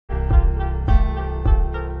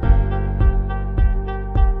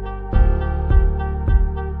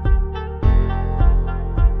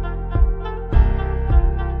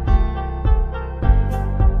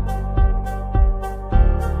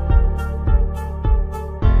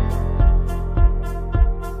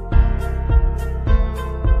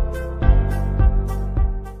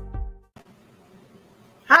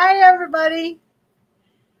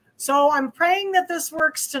I'm praying that this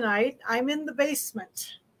works tonight. I'm in the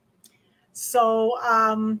basement. So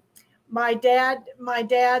at my dad's,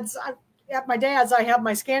 I have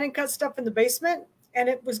my scan and cut stuff in the basement, and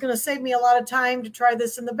it was going to save me a lot of time to try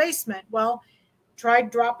this in the basement. Well,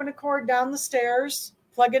 tried dropping a cord down the stairs,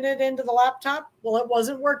 plugging it into the laptop. Well, it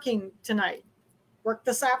wasn't working tonight. Worked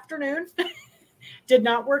this afternoon. Did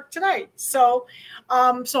not work tonight. So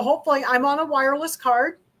hopefully I'm on a wireless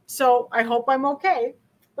card. So I hope I'm okay.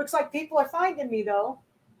 Looks like people are finding me though.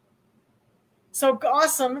 So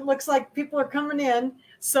awesome. It looks like people are coming in.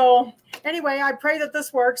 So anyway, I pray that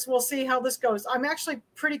this works. We'll see how this goes. I'm actually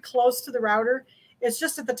pretty close to the router. It's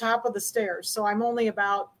just at the top of the stairs. So I'm only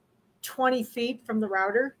about 20 feet from the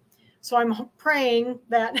router. So I'm praying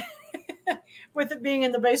that with it being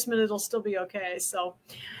in the basement, it'll still be okay. So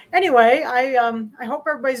anyway, I hope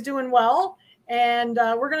everybody's doing well. And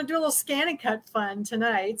we're going to do a little scan and cut fun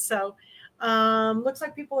tonight. So looks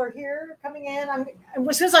like people are here coming in.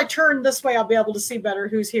 As soon as I turn this way, I'll be able to see better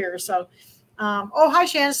who's here. So, oh, hi,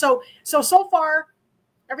 Shannon. So far,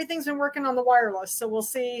 everything's been working on the wireless. So we'll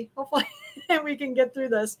see. Hopefully we can get through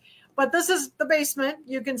this. But this is the basement.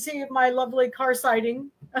 You can see my lovely car siding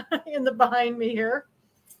in the behind me here.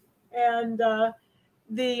 And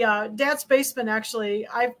the dad's basement, actually,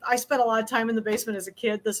 I spent a lot of time in the basement as a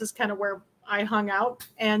kid. This is kind of where I hung out.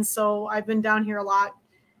 And so I've been down here a lot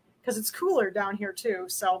because it's cooler down here too.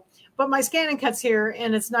 So, but my scan and cut's here,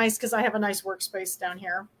 and it's nice because I have a nice workspace down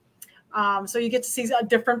here. So you get to see a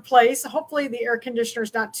different place. Hopefully the air conditioner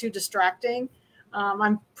is not too distracting.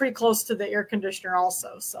 I'm pretty close to the air conditioner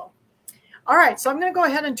also. So, all right. So I'm going to go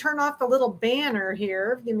ahead and turn off the little banner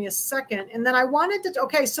here. Give me a second. And then I wanted to,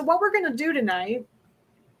 okay. So what we're going to do tonight,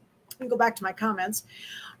 let me go back to my comments.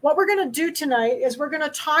 What we're going to do tonight is we're going to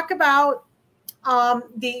talk about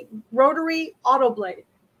the Rotary Auto Blade.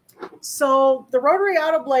 So the Rotary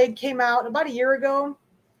Auto Blade came out about a year ago,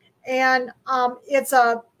 and it's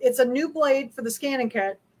a new blade for the scan and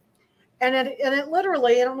cut. And it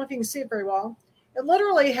literally, I don't know if you can see it very well, it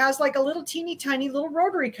literally has like a little teeny tiny little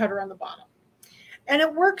rotary cutter on the bottom. And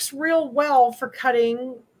it works real well for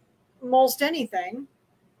cutting most anything,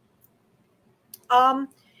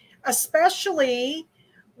 especially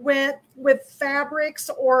with fabrics,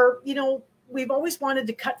 or, you know, we've always wanted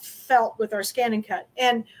to cut felt with our scan and cut.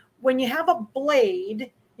 And when you have a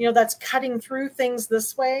blade, you know, that's cutting through things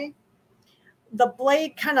this way, the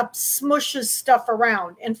blade kind of smushes stuff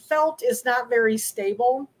around, and felt is not very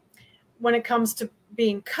stable when it comes to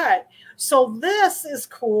being cut. So this is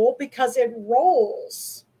cool because it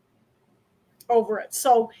rolls over it.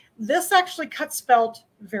 So this actually cuts felt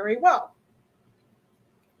very well.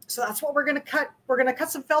 So that's what we're going to cut. We're going to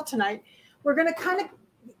cut some felt tonight. We're going to kind of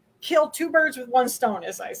kill two birds with one stone,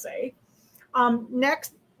 as I say.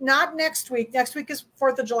 Not next week. Next week is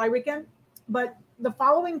 4th of July weekend, but the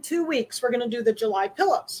following 2 weeks, we're going to do the July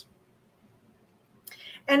pillows.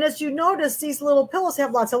 And as you notice, these little pillows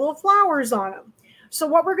have lots of little flowers on them. So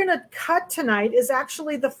what we're going to cut tonight is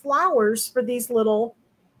actually the flowers for these little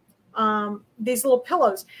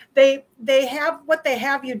pillows. They have, what they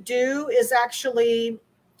have you do is actually,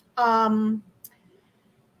 what I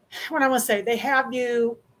want to say, they have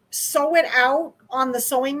you sew it out on the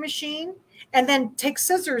sewing machine and then take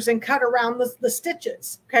scissors and cut around the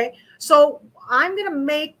stitches. Okay. So I'm going to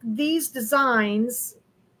make these designs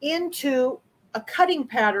into a cutting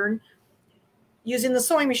pattern using the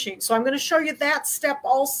sewing machine. So I'm going to show you that step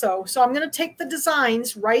also. So I'm going to take the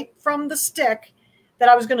designs right from the stick that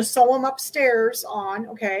I was going to sew them upstairs on.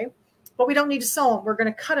 Okay. But we don't need to sew them. We're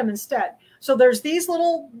going to cut them instead. So there's these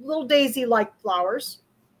little daisy-like flowers.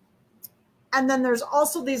 And then there's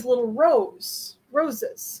also these little roses,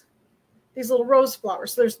 these little rose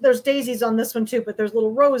flowers. So there's daisies on this one too, but there's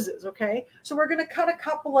little roses. Okay. So we're going to cut a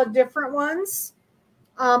couple of different ones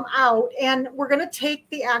out, and we're going to take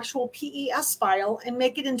the actual PES file and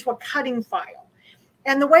make it into a cutting file.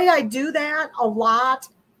 And the way I do that a lot,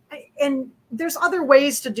 and there's other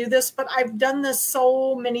ways to do this, but I've done this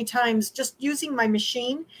so many times just using my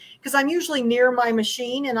machine, because I'm usually near my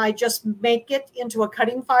machine and I just make it into a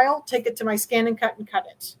cutting file, take it to my scan and cut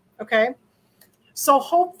it. Okay. So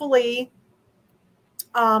hopefully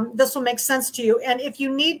this will make sense to you. And if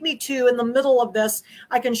you need me to, in the middle of this,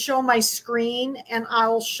 I can show my screen and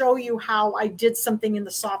I'll show you how I did something in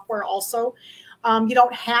the software also. You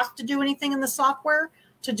don't have to do anything in the software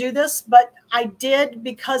to do this, but I did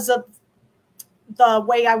because of the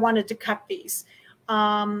way I wanted to cut these.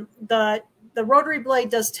 The rotary blade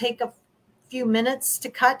does take a few minutes to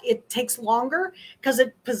cut. It takes longer because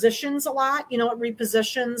it positions a lot. You know, it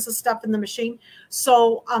repositions the stuff in the machine.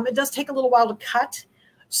 So it does take a little while to cut.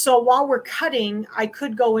 So while we're cutting, I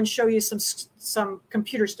could go and show you some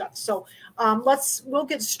computer stuff. So we'll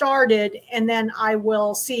get started, and then I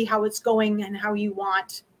will see how it's going and how you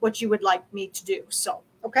want, what you would like me to do. So,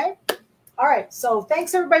 okay. All right. So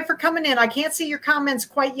thanks everybody for coming in. I can't see your comments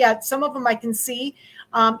quite yet. Some of them I can see.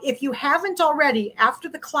 If you haven't already, after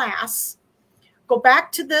the class, go back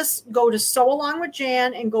to this, go to Sew Along with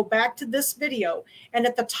Jan and go back to this video. And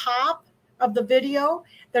at the top of the video,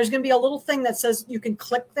 there's going to be a little thing that says you can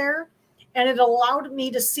click there, and it allowed me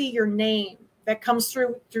to see your name that comes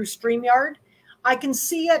through StreamYard. I can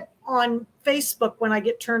see it on Facebook when I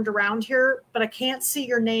get turned around here, but I can't see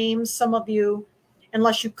your name, some of you,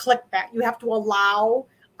 unless you click that. You have to allow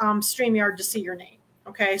StreamYard to see your name.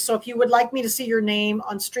 Okay, so if you would like me to see your name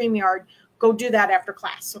on StreamYard, go do that after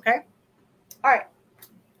class, okay? All right.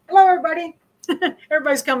 Hello, everybody.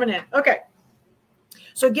 Everybody's coming in. Okay.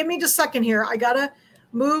 So give me just a second here. I got to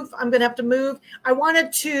move. I'm going to have to move. I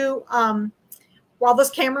wanted to, while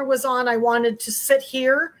this camera was on, I wanted to sit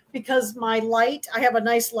here because my light, I have a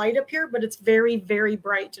nice light up here, but it's very, very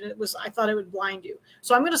bright. And I thought it would blind you.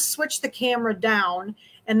 So I'm going to switch the camera down,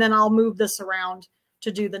 and then I'll move this around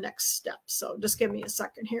to do the next step. So just give me a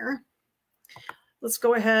second here. Let's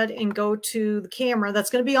go ahead and go to the camera. That's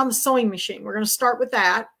going to be on the sewing machine. We're going to start with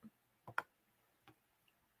that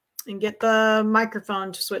and get the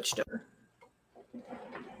microphone switched over.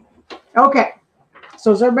 Okay.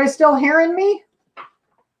 So is everybody still hearing me?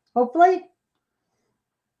 Hopefully.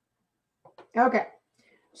 Okay.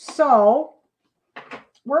 So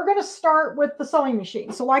we're going to start with the sewing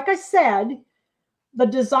machine. So like I said, the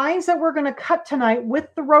designs that we're going to cut tonight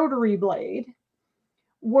with the rotary blade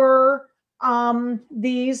were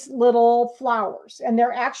these little flowers, and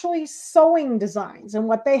they're actually sewing designs. And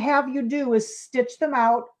what they have you do is stitch them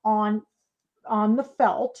out on the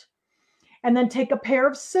felt, and then take a pair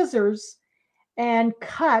of scissors and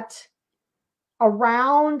cut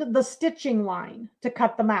around the stitching line to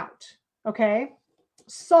cut them out. Okay.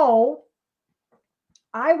 So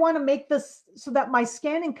I want to make this so that my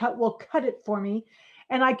scan and cut will cut it for me,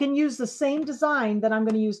 and I can use the same design that I'm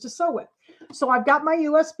going to use to sew with. So I've got my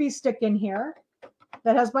USB stick in here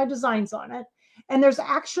that has my designs on it. And there's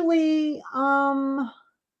actually, I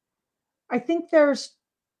think there's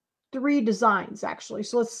 3 designs actually.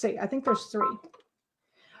 So let's see. I think there's 3.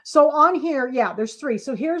 So on here, yeah, there's 3.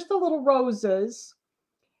 So here's the little roses.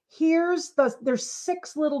 There's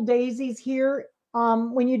 6 little daisies here.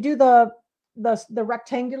 When you do the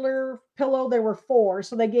rectangular pillow, there were 4.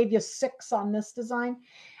 So they gave you 6 on this design.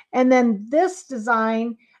 And then this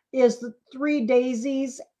design is the 3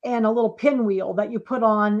 daisies and a little pinwheel that you put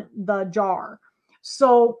on the jar.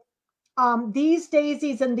 So these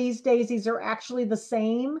daisies and these daisies are actually the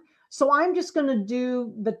same. So I'm just going to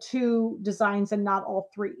do the 2 designs and not all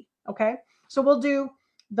 3. Okay. So we'll do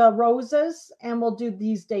the roses and we'll do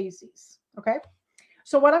these daisies. Okay.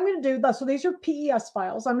 So what I'm going to do, so these are PES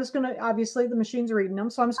files. I'm just going to, obviously the machine's reading them.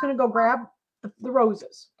 So I'm just going to go grab the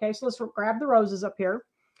roses. Okay. So let's grab the roses up here.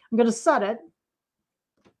 I'm going to set it.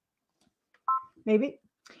 Maybe.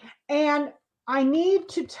 And I need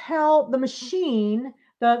to tell the machine,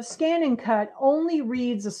 the scan and cut only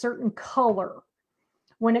reads a certain color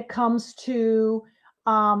when it comes to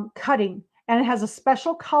cutting. And it has a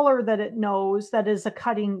special color that it knows that is a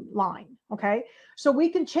cutting line. Okay. So we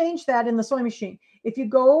can change that in the sewing machine. If you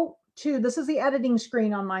go to, this is the editing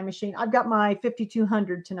screen on my machine. I've got my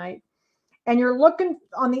 5200 tonight. And you're looking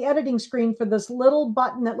on the editing screen for this little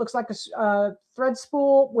button that looks like a thread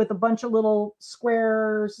spool with a bunch of little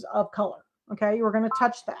squares of color. Okay, you're going to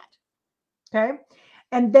touch that. Okay,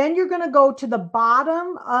 and then you're going to go to the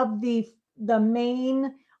bottom of the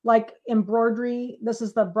main like embroidery. This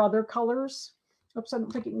is the brother colors. Oops, I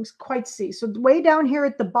don't think you can quite see. So way down here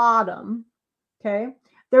at the bottom, okay,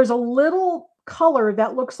 there's a little color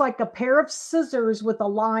that looks like a pair of scissors with a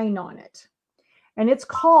line on it, and it's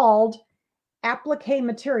called applique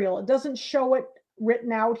material. It doesn't show it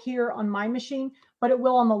written out here on my machine, but it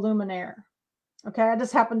will on the luminaire. Okay, I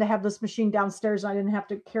just happen to have this machine downstairs. I didn't have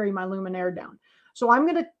to carry my luminaire down. So I'm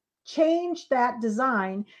going to change that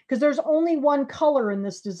design because there's only 1 color in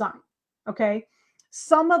this design. Okay,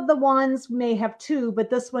 some of the ones may have 2,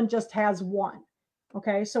 but this one just has 1.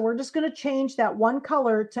 Okay, so we're just going to change that 1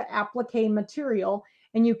 color to applique material,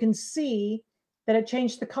 and you can see that it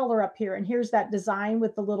changed the color up here. And here's that design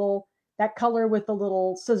with the little, that color with the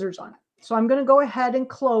little scissors on it. So I'm going to go ahead and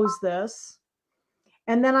close this.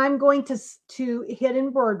 And then I'm going to hit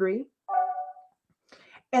embroidery.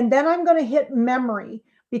 And then I'm going to hit memory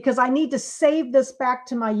because I need to save this back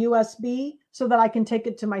to my USB so that I can take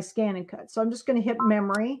it to my scan and cut. So I'm just going to hit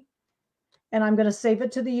memory and I'm going to save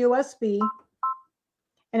it to the USB.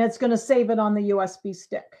 and it's going to save it on the USB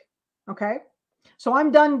stick. Okay. So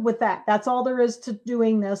I'm done with that. That's all there is to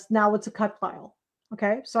doing this. Now it's a cut file.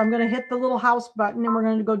 Okay. So I'm going to hit the little house button and we're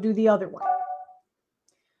going to go do the other one.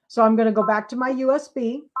 So I'm going to go back to my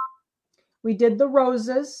USB. We did the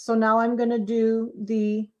roses. So now I'm going to do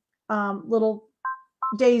the little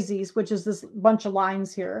daisies, which is this bunch of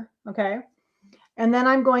lines here. Okay. And then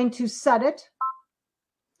I'm going to set it.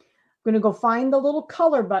 I'm going to go find the little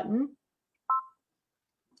color button.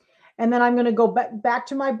 And then I'm going to go back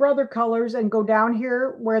to my brother colors and go down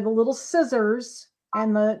here where the little scissors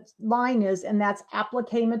and the line is, and that's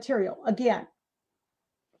applique material. Again,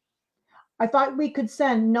 I thought we could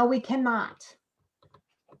send. No, we cannot.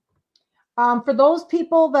 For those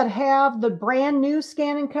people that have the brand new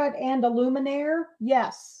Scan and Cut and Illuminaire,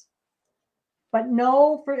 yes. But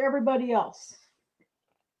no for everybody else.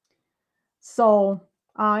 So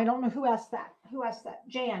I don't know who asked that. Who asked that?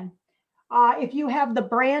 Jan. If you have the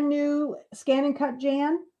brand new Scan and Cut,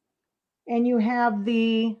 Jan, and you have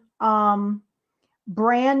the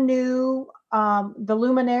brand new the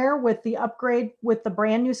Luminaire with the upgrade with the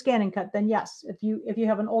brand new Scan and Cut, then yes. If you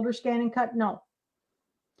have an older Scan and Cut, no.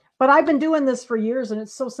 But I've been doing this for years and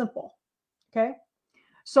it's so simple. Okay.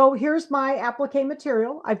 So here's my applique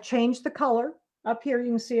material. I've changed the color up here.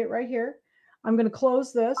 You can see it right here. I'm going to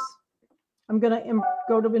close this. I'm going to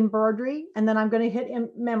go to embroidery and then I'm going to hit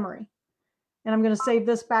memory. And I'm going to save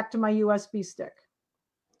this back to my USB stick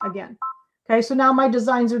again. Okay, so now my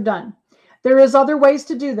designs are done. There is other ways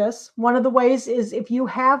to do this. One of the ways is if you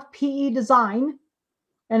have PE design,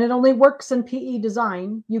 and it only works in PE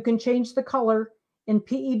design, you can change the color in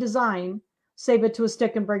PE design, save it to a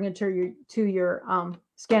stick, and bring it to your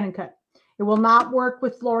Scan and Cut. It will not work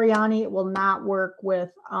with Floriani. It will not work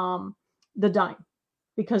with the dime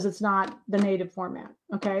because it's not the native format.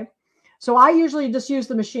 Okay. So I usually just use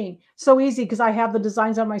the machine. So easy because I have the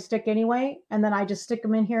designs on my stick anyway. And then I just stick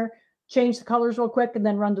them in here, change the colors real quick, and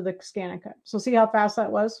then run to the Scan and Cut. So see how fast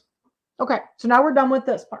that was? Okay, so now we're done with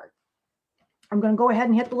this part. I'm going to go ahead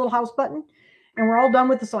and hit the little house button, and we're all done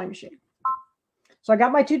with the sewing machine. So I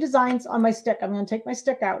got my two designs on my stick. I'm going to take my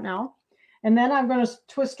stick out now. And then I'm going to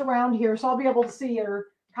twist around here. So I'll be able to see your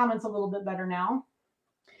comments a little bit better now.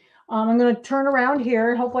 I'm going to turn around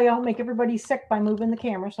here. Hopefully I don't make everybody sick by moving the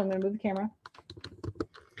camera. So I'm going to move the camera.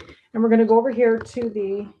 And we're going to go over here to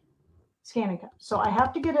the Scan and Cut. So I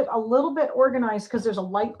have to get it a little bit organized because there's a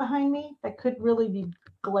light behind me that could really be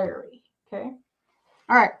glary. Okay.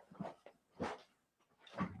 All right.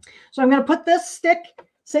 So I'm going to put this stick,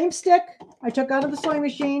 same stick I took out of the sewing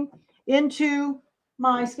machine, into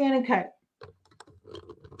my Scan and Cut.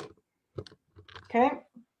 Okay.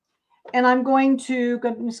 And I'm going to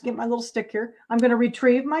just get my little stick here. I'm going to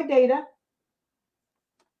retrieve my data.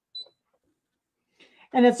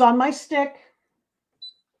 And it's on my stick.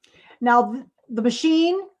 Now the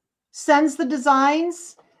machine sends the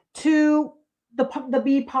designs to the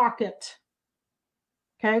B pocket.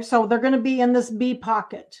 Okay, so they're going to be in this B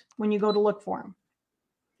pocket when you go to look for them.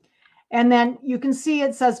 And then you can see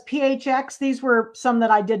it says PHX. These were some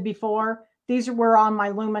that I did before. These were on my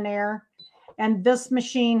Luminaire. And this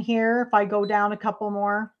machine here, if I go down a couple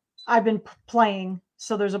more, I've been playing.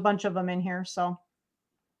 So there's a bunch of them in here. So,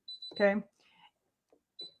 okay.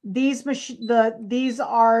 These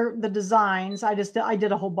are the designs. I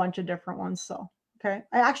did a whole bunch of different ones. So, okay.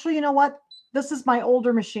 Actually, you know what? This is my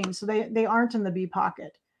older machine. So they aren't in the B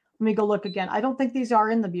pocket. Let me go look again. I don't think these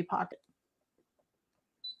are in the B pocket.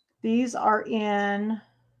 These are in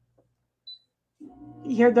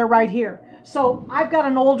here. They're right here. So I've got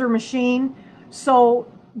an older machine. So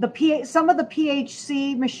some of the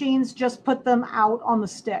PHC machines just put them out on the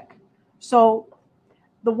stick. So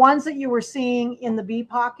the ones that you were seeing in the B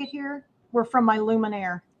pocket here were from my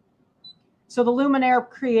Luminaire. So the Luminaire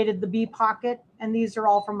created the B pocket, and these are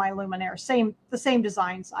all from my Luminaire. The same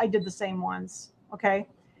designs. I did the same ones. Okay.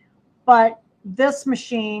 But this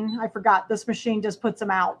machine, I forgot, this machine just puts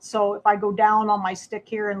them out. So if I go down on my stick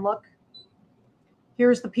here and look,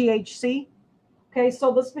 here's the PHC. Okay,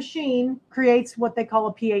 so this machine creates what they call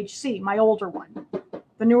a PHC, my older one.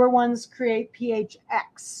 The newer ones create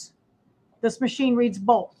PHX. This machine reads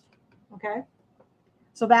both. Okay,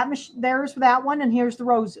 so there's that one, and here's the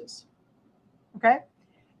roses. Okay,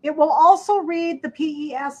 it will also read the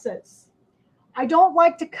PESs. I don't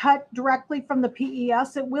like to cut directly from the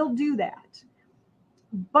PES. It will do that.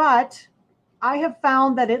 But I have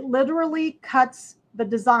found that it literally cuts the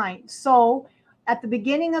design. So at the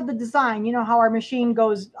beginning of the design, you know how our machine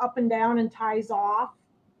goes up and down and ties off,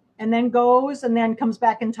 and then goes and then comes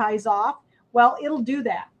back and ties off? Well, it'll do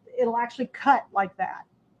that. It'll actually cut like that.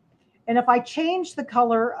 And if I change the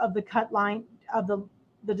color of the cut line of the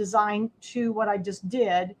the design to what I just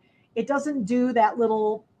did, it doesn't do that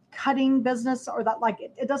little cutting business, or that, like,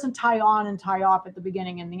 it doesn't tie on and tie off at the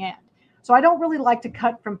beginning and the end. So I don't really like to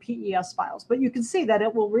cut from PES files, but you can see that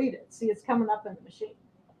it will read it. See, it's coming up in the machine.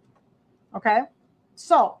 Okay,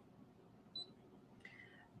 so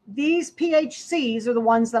these PHCs are the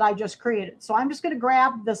ones that I just created. So I'm just going to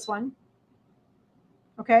grab this one.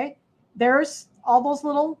 Okay, there's all those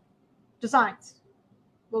little designs,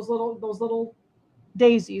 those little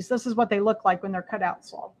daisies. This is what they look like when they're cut out.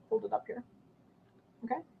 So I'll hold it up here.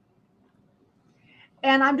 Okay.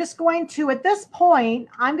 And I'm just going to, at this point,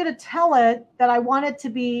 I'm going to tell it that I want it to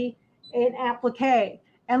be an applique.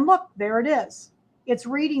 And look, there it is. It's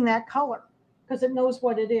reading that color because it knows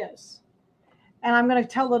what it is. And I'm going to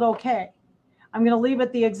tell it okay. I'm going to leave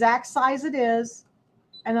it the exact size it is,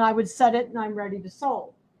 and then I would set it and I'm ready to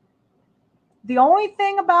sew. The only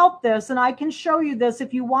thing about this, and I can show you this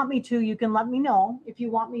if you want me to, you can let me know if you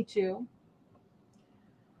want me to.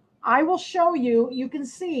 I will show you, you can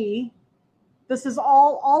see this is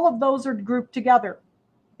all of those are grouped together.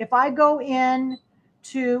 If I go in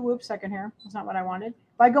to, whoops, second here, that's not what I wanted.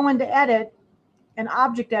 If I go into edit and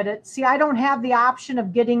object edit, see, I don't have the option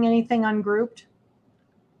of getting anything ungrouped.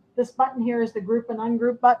 This button here is the group and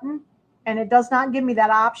ungroup button, and it does not give me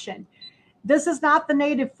that option. This is not the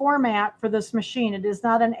native format for this machine. It is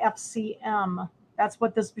not an FCM. That's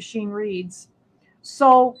what this machine reads.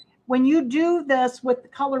 So when you do this with the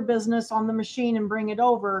color business on the machine and bring it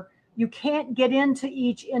over, you can't get into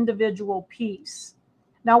each individual piece.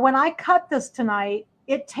 Now, when I cut this tonight,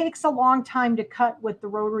 it takes a long time to cut with the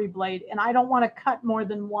rotary blade, and I don't want to cut more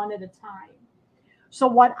than one at a time. So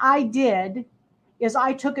what I did is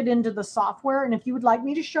I took it into the software, and if you would like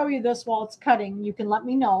me to show you this while it's cutting, you can let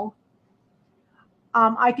me know.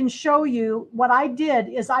 I can show you what I did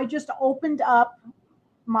is I just opened up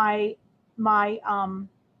what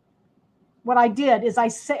I did is I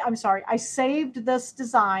saved this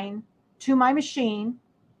design to my machine,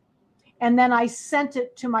 and then I sent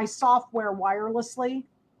it to my software wirelessly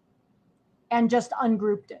and just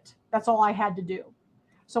ungrouped it. That's all I had to do.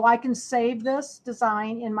 So I can save this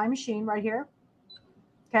design in my machine right here.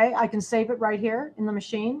 Okay, I can save it right here in the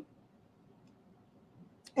machine.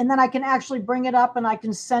 And then I can actually bring it up and I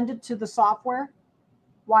can send it to the software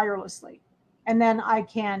wirelessly. And then I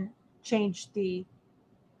can change the,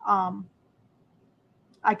 I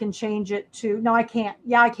can change it to, no, I can't.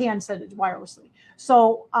 Yeah, I can send it wirelessly.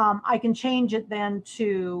 So I can change it then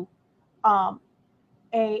to I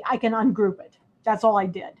can ungroup it. That's all I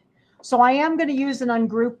did. So I am going to use an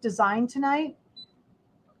ungrouped design tonight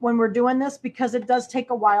when we're doing this, because it does take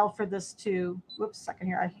a while for this to, whoops, second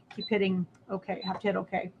here. I keep hitting okay, have to hit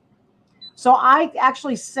okay. So I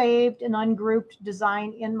actually saved an ungrouped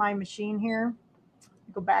design in my machine here.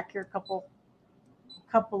 Go back here a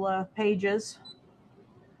couple of pages.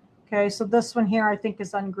 Okay, so this one here I think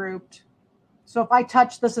is ungrouped. So if I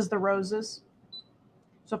touch, this is the roses.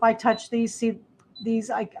 So if I touch these, see, these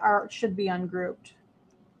should be ungrouped.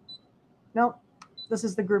 Nope, this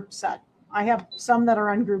is the group set. I have some that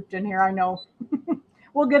are ungrouped in here, I know.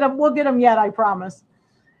 We'll get them yet, I promise.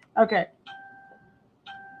 Okay.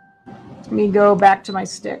 Let me go back to my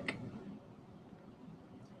stick.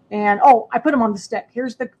 And, oh, I put them on the stick.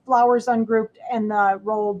 Here's the flowers ungrouped and the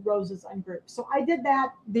rolled roses ungrouped. So I did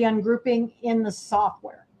that, the ungrouping in the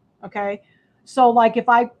software, okay? So like if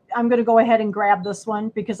I'm going to go ahead and grab this one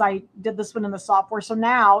because I did this one in the software. So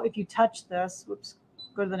now if you touch this, whoops,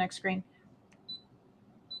 go to the next screen.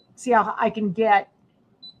 See how I can get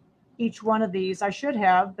each one of these. I should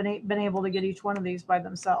have been able to get each one of these by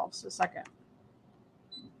themselves. A second.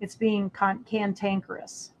 It's being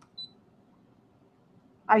cantankerous.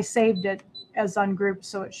 I saved it as ungrouped,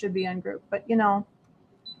 so it should be ungrouped. But, you know,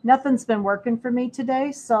 nothing's been working for me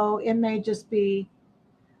today, so it may just be,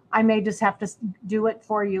 I may just have to do it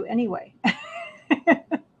for you anyway.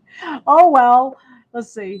 Oh, well,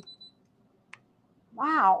 let's see.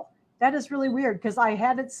 Wow. That is really weird because I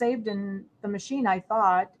had it saved in the machine, I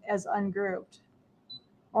thought, as ungrouped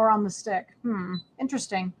or on the stick.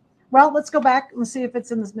 Interesting. Well, let's go back and see if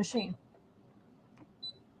it's in this machine.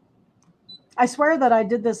 I swear that I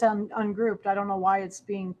did this ungrouped. I don't know why it's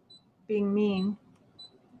being mean.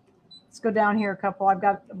 Let's go down here a couple. I've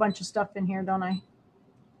got a bunch of stuff in here, don't I?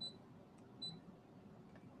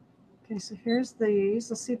 Okay, so here's these.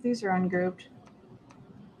 Let's see if these are ungrouped.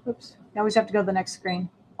 Oops. I always have to go to the next screen.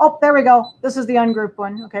 Oh, there we go. This is the ungrouped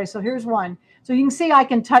one. Okay, so here's one. So you can see I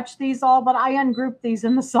can touch these all, but I ungrouped these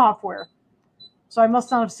in the software. So I must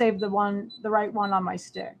not have saved the right one on my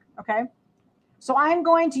stick. Okay. So I'm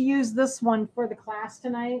going to use this one for the class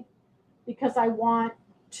tonight because I want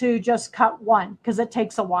to just cut one because it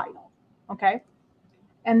takes a while. Okay.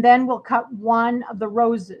 And then we'll cut one of the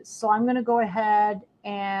roses. So I'm going to go ahead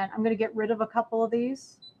and I'm going to get rid of a couple of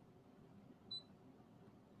these.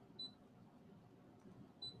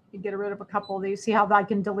 You get rid of a couple of these. See how I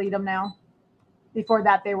can delete them now? Before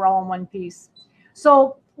that, they were all in one piece.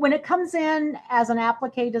 So when it comes in as an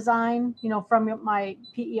applique design, you know, from my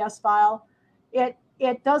PES file, it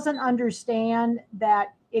doesn't understand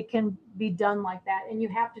that it can be done like that. And you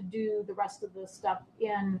have to do the rest of the stuff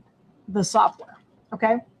in the software.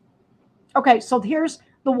 Okay. Okay. So here's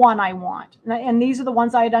the one I want. And these are the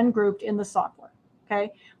ones I had ungrouped in the software.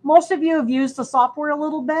 Okay. Most of you have used the software a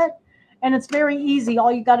little bit, and it's very easy.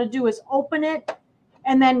 All you got to do is open it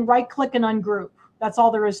and then right click and ungroup. That's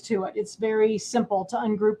all there is to it. It's very simple to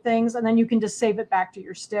ungroup things, and then you can just save it back to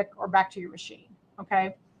your stick or back to your machine.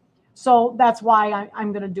 Okay. So that's why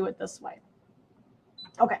I'm going to do it this way.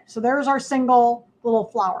 Okay. So there's our single little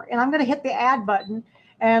flower, and I'm going to hit the add button,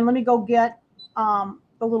 and let me go get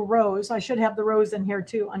the little rose. I should have the rose in here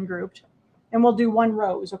too, ungrouped, and we'll do one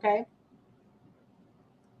rose. Okay.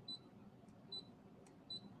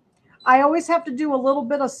 I always have to do a little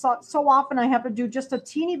bit of, so often I have to do just a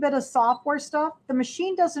teeny bit of software stuff. The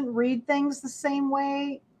machine doesn't read things the same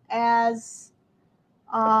way as,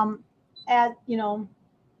 you know,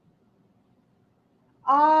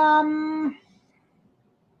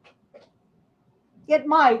 it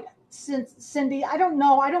might, since Cindy, I don't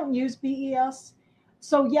know. I don't use BES.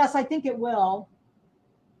 So yes, I think it will,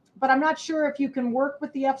 but I'm not sure if you can work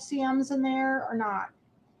with the FCMs in there or not.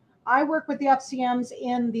 I work with the FCMs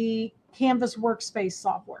in the Canvas workspace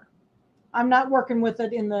software. I'm not working with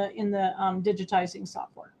it in the digitizing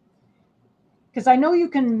software, because I know you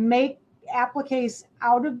can make appliques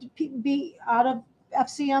out of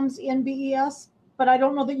FCMs in BES, but I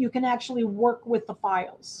don't know that you can actually work with the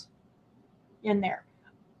files in there.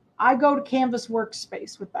 I go to Canvas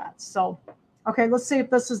workspace with that. So, okay, let's see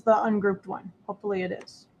if this is the ungrouped one. Hopefully it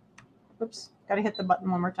is. Oops, got to hit the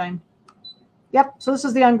button one more time. Yep, so this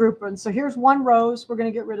is the ungrouped one. So here's one rose. We're going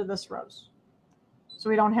to get rid of this rose, so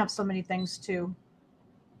we don't have so many things to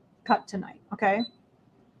cut tonight, okay?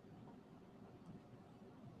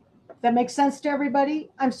 That makes sense to everybody?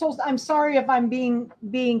 I'm sorry if I'm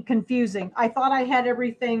being confusing. I thought I had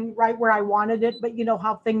everything right where I wanted it, but you know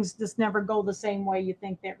how things just never go the same way you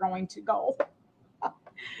think they're going to go.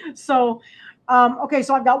 So, okay,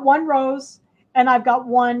 so I've got one rose and I've got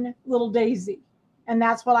one little daisy. And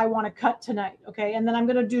that's what I want to cut tonight. Okay. And then I'm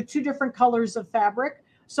going to do two different colors of fabric.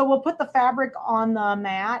 So we'll put the fabric on the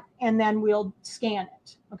mat and then we'll scan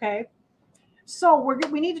it. Okay. So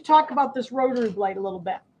we need to talk about this rotary blade a little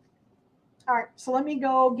bit. All right. So let me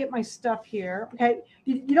go get my stuff here. Okay.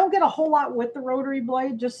 You don't get a whole lot with the rotary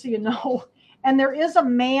blade, just so you know. And there is a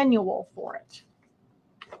manual for it.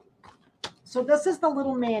 So this is the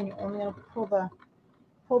little manual. I'm going to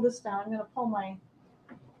pull this down. I'm going to pull my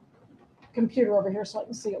computer over here so I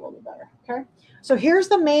can see a little bit better. Okay, so here's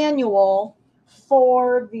the manual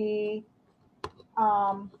for the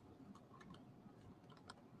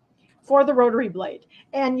rotary blade,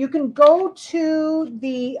 and you can go to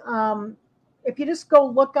the if you just go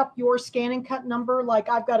look up your scan and cut number, like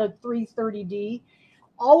I've got a 330D,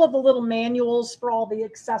 all of the little manuals for all the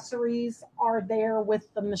accessories are there with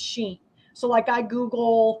the machine. So like I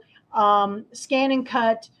Google scan and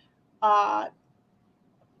cut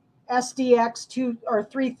SDX 2 or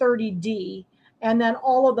 330D, and then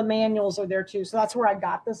all of the manuals are there too. So that's where I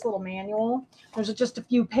got this little manual. There's just a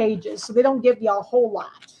few pages, so they don't give you a whole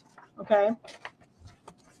lot. Okay.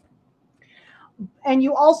 And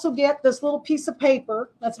you also get this little piece of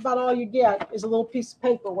paper. That's about all you get, is a little piece of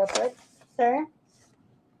paper with it. Okay.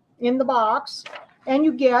 In the box. And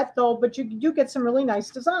you get, though, but you do get some really nice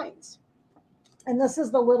designs. And this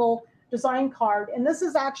is the little design card, and this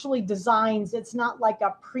is actually designs. It's not like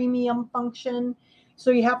a premium function,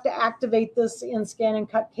 so you have to activate this in Scan and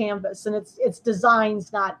Cut Canvas, and it's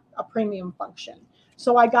designs, not a premium function.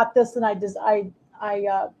 So I got this, and I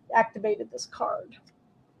activated this card.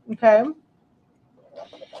 Okay,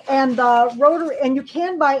 and rotary, and you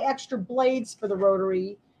can buy extra blades for the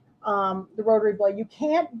rotary blade. You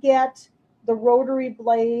can't get the rotary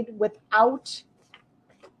blade without.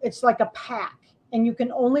 It's like a pack. And you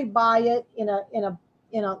can only buy it in a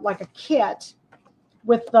like a kit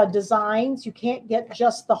with the designs. You can't get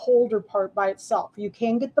just the holder part by itself. You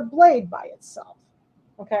can get the blade by itself,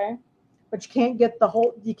 okay? But you can't get the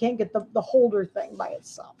holder thing by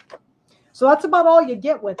itself. So that's about all you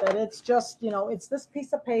get with it. It's just, you know, it's this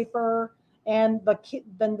piece of paper and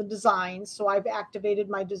then the designs. So I've activated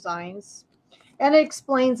my designs, and it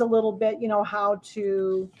explains a little bit, you know, how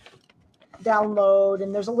to download,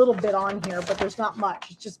 and there's a little bit on here, but there's not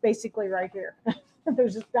much. It's just basically right here.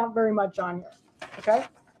 There's just not very much on here. Okay.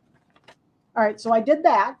 All right. So I did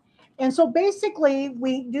that. And so basically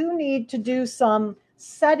we do need to do some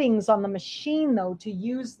settings on the machine though to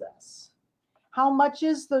use this. How much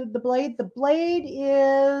is the blade? The blade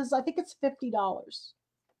is, I think it's $50.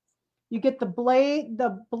 You get the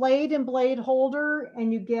blade and blade holder,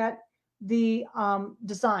 and you get the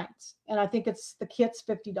designs. And I think it's the kit's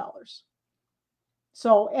 $50.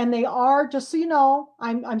 So, and they are, just so you know,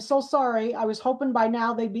 I'm so sorry. I was hoping by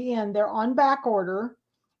now they'd be in. They're on back order.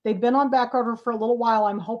 They've been on back order for a little while.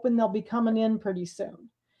 I'm hoping they'll be coming in pretty soon.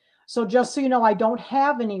 So just so you know, I don't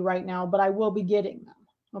have any right now, but I will be getting them.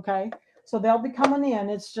 Okay. So they'll be coming in.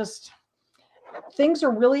 It's just, things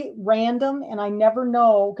are really random, and I never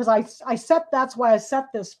know, because that's why I set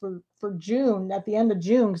this for June, at the end of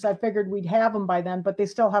June, because I figured we'd have them by then, but they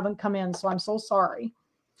still haven't come in. So I'm so sorry.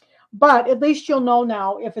 But at least you'll know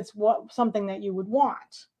now if it's something that you would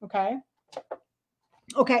want. Okay.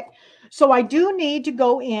 Okay. So I do need to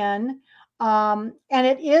go in, and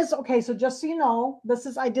it is, okay. So just so you know,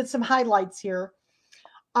 I did some highlights here.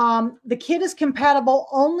 The kit is compatible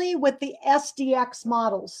only with the SDX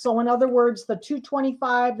models. So in other words, the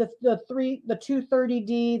 225, the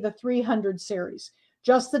 230D, the 300 series,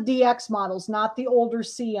 just the DX models, not the older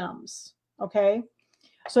CMs. Okay.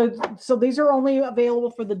 So these are only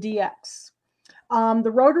available for the DX.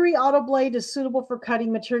 The Rotary Auto Blade is suitable for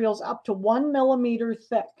cutting materials up to 1 millimeter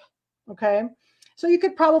thick. Okay. So you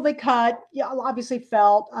could probably cut, yeah, obviously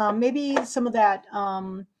felt, maybe some of that,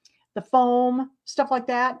 the foam, stuff like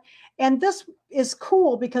that. And this is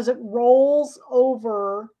cool because it rolls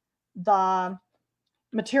over the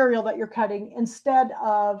material that you're cutting instead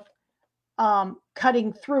of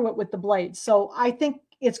cutting through it with the blade. So I think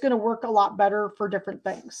it's going to work a lot better for different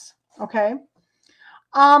things. Okay.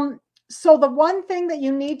 So the one thing that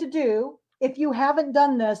you need to do, if you haven't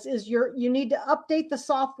done this, is you need to update the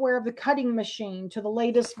software of the cutting machine to the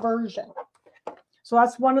latest version. So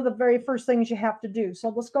that's one of the very first things you have to do. So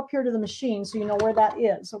let's go up here to the machine so you know where that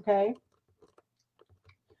is, okay?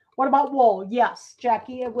 What about wool? Yes,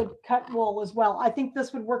 Jackie, it would cut wool as well. I think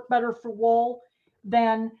this would work better for wool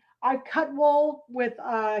than, I cut wool with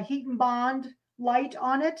heat and bond light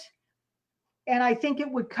on it, and I think it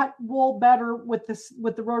would cut wool better with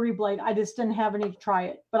the rotary blade. I just didn't have any to try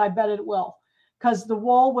it, but I bet it will, because the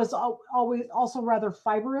wool was always also rather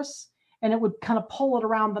fibrous, and it would kind of pull it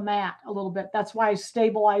around the mat a little bit. That's why I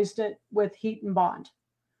stabilized it with heat and bond.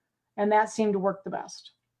 And that seemed to work the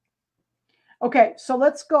best. Okay, so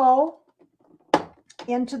let's go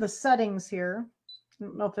into the settings here. I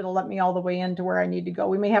don't know if it'll let me all the way into where I need to go.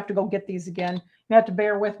 We may have to go get these again. You have to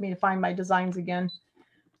bear with me to find my designs again,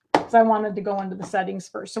 because I wanted to go into the settings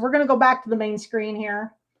first. So we're going to go back to the main screen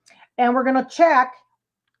here, and we're going to check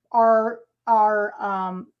our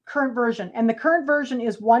current version, and the current version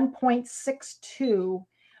is 1.62.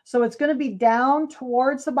 So it's going to be down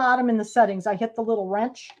towards the bottom in the settings. I hit the little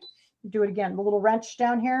wrench. Do it again, the little wrench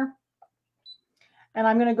down here, and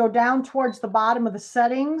I'm going to go down towards the bottom of the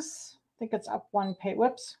settings. I think it's up one page.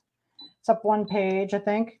 Whoops, it's up one page, I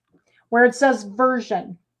think, where it says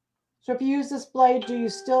version. So if you use this blade, do you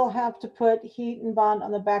still have to put heat and bond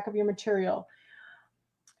on the back of your material?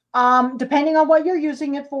 Depending on what you're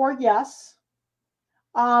using it for, yes.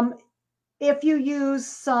 If you use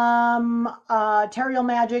some Terreal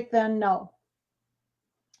Magic, then no.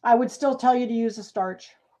 I would still tell you to use a starch,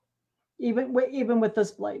 even with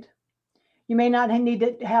this blade. You may not need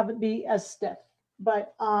to have it be as stiff,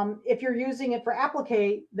 but if you're using it for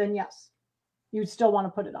applique, then yes, you'd still want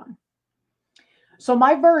to put it on. So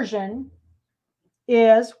my version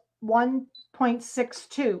is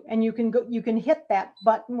 1.62, and you can hit that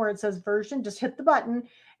button where it says version. Just hit the button,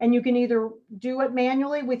 and you can either do it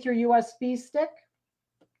manually with your USB stick,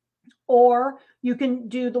 or you can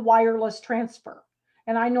do the wireless transfer.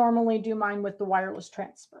 And I normally do mine with the wireless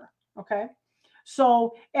transfer. Okay.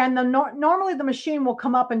 So, and normally the machine will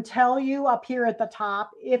come up and tell you up here at the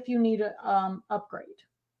top if you need an upgrade.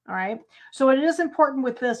 All right. So it is important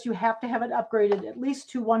with this, you have to have it upgraded at least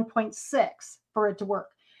to 1.6 for it to work.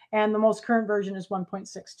 And the most current version is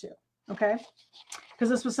 1.62. Okay. Because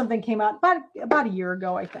this was something that came out about a year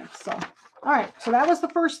ago, I think. So, all right. So that was the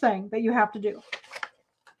first thing that you have to do.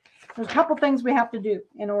 There's a couple things we have to do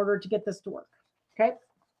in order to get this to work. Okay.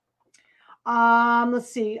 Let's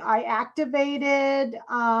see. I activated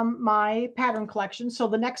my pattern collection. So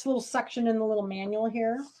the next little section in the little manual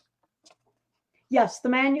here. Yes, the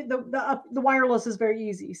wireless is very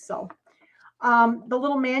easy. So the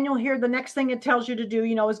little manual here, the next thing it tells you to do,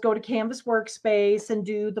 is go to Canvas Workspace and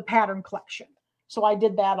do the pattern collection. So I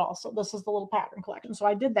did that also. This is the little pattern collection. So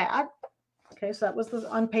I did that. Okay, so that was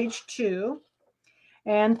on page 2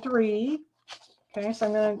 and 3. Okay, so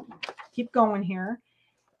I'm going to keep going here.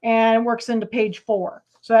 And it works into page 4.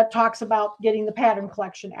 So that talks about getting the pattern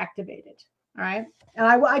collection activated. All right. And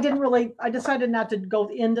I decided not to go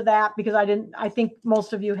into that because I think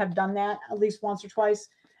most of you have done that at least once or twice,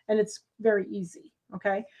 and it's very easy.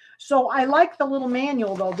 Okay. So I like the little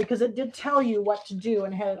manual though, because it did tell you what to do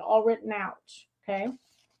and had it all written out. Okay.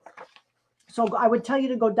 So I would tell you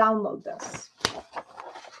to go download this.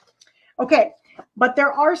 Okay. But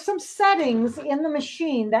there are some settings in the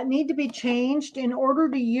machine that need to be changed in order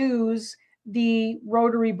to use the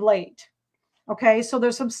rotary blade. Okay, so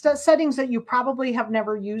there's some settings that you probably have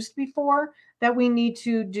never used before that we need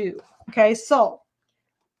to do. Okay, so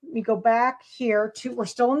let me go back here to, we're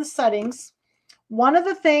still in the settings. One of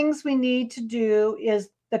the things we need to do is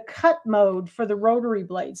the cut mode for the rotary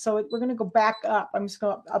blade. So we're going to go back up. I'm just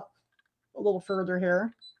going up a little further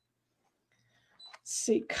here. Let's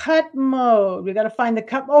see, cut mode. We got to find the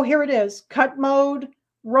cut. Oh, here it is. Cut mode,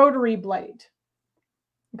 rotary blade.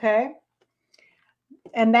 Okay.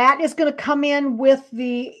 And that is going to come in with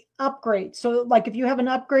the upgrade. So like if you have an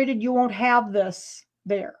upgraded, you won't have this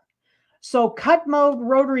there. So cut mode,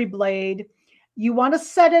 rotary blade, you want to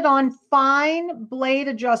set it on fine blade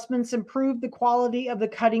adjustments, improve the quality of the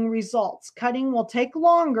cutting results. Cutting will take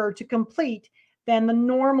longer to complete than the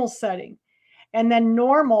normal setting. And then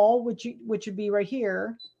normal, which would be right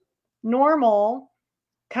here, normal,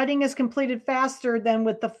 cutting is completed faster than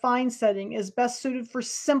with the fine setting, is best suited for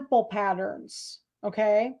simple patterns.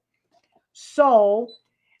 Okay. So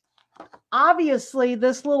obviously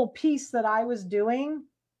this little piece that I was doing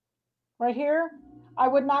right here, I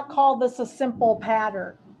would not call this a simple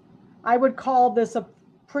pattern. I would call this a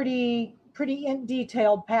pretty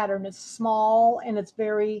detailed pattern. It's small and it's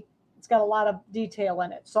got a lot of detail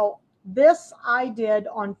in it. So this I did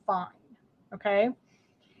on fine. Okay.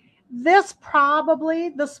 This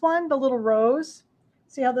one, the little rose,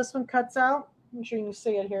 see how this one cuts out? I'm sure you can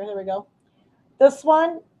see it here. There we go. This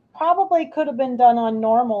one probably could have been done on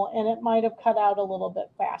normal and it might have cut out a little bit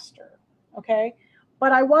faster. Okay.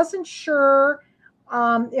 But I wasn't sure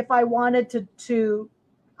if I wanted to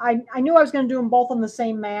I knew I was going to do them both on the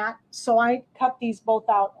same mat. So I cut these both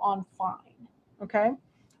out on fine. Okay.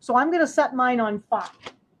 So I'm going to set mine on fine.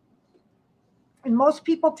 And most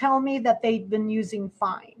people tell me that they've been using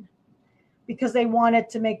fine because they want it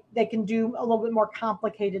to they can do a little bit more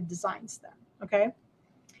complicated designs then. Okay.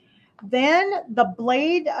 Then the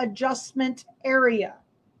blade adjustment area.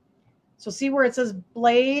 So see where it says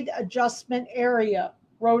blade adjustment area,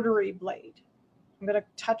 rotary blade. I'm going to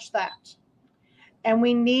touch that. And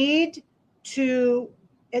it needs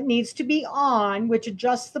to be on, which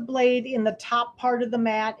adjusts the blade in the top part of the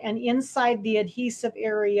mat and inside the adhesive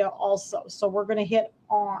area also. So we're going to hit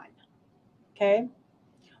on. Okay.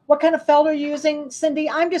 What kind of felt are you using, Cindy?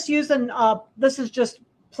 I'm just using, this is just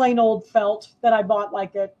plain old felt that I bought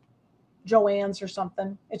like at Joann's or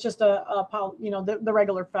something. It's just the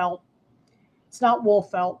regular felt. It's not wool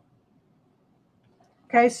felt.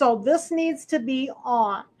 Okay, so this needs to be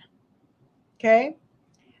on. Okay.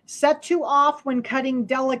 Set to off when cutting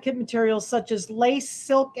delicate materials such as lace,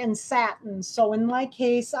 silk, and satin. So in my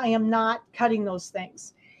case, I am not cutting those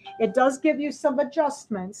things. It does give you some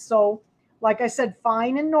adjustments. So like I said,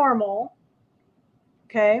 fine and normal.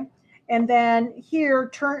 Okay. And then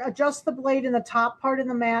here, adjust the blade in the top part of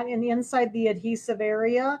the mat and inside the adhesive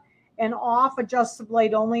area, and off, adjust the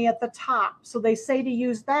blade only at the top. So they say to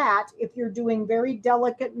use that if you're doing very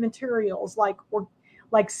delicate materials like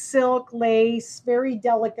silk, lace, very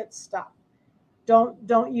delicate stuff.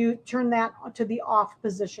 Don't you turn that to the off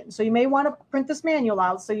position. So you may want to print this manual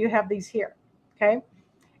out so you have these here. Okay.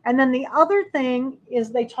 And then the other thing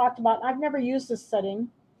is they talked about, I've never used this setting,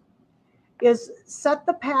 is set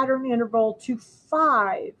the pattern interval to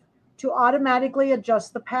 5 to automatically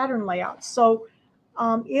adjust the pattern layout. So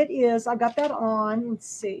I got that on, let's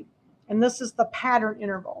see. And this is the pattern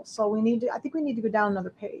interval. So I think we need to go down another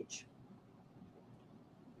page.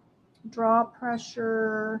 Draw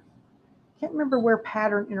pressure. Can't remember where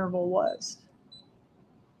pattern interval was.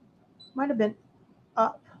 Might have been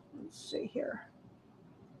up. Let's see here.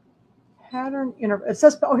 Pattern interval. It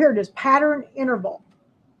says, oh, here it is. Pattern interval.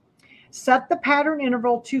 Set the pattern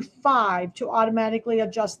interval to 5 to automatically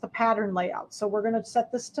adjust the pattern layout. So we're going to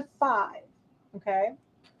set this to 5. Okay.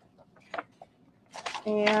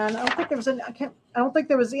 And I don't think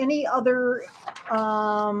there was any other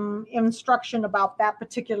instruction about that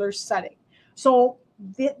particular setting. So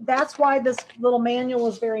that's why this little manual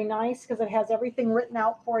is very nice, because it has everything written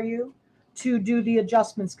out for you. to do the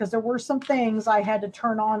adjustments because there were some things I had to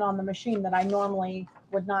turn on the machine that I normally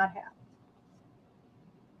would not have.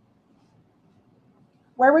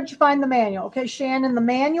 Where would you find the manual? Okay, Shannon, the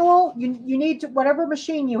manual, you need to, whatever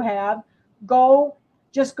machine you have,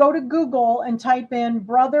 just go to Google and type in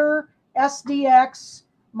Brother SDX.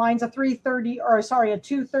 Mine's a 330, or sorry, a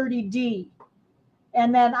 230D.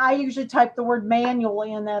 And then I usually type the word manual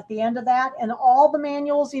in at the end of that. And all the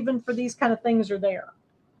manuals, even for these kind of things, are there.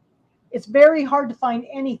 It's very hard to find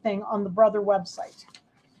anything on the Brother website.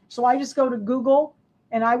 So I just go to Google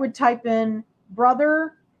and I would type in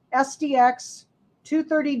Brother SDX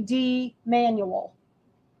 230D manual.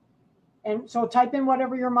 And so type in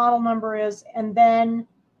whatever your model number is, and then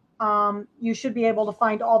you should be able to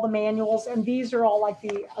find all the manuals. And these are all like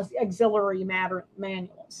the auxiliary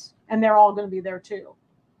manuals, and they're all going to be there too.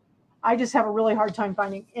 I just have a really hard time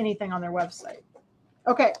finding anything on their website.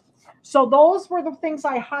 Okay, so those were the things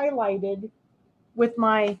I highlighted with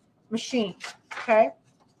my machine. Okay.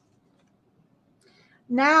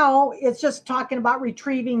 Now it's just talking about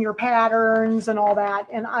retrieving your patterns and all that.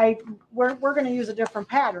 And we're going to use a different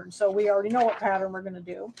pattern. So we already know what pattern we're going to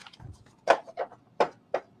do.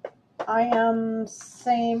 I am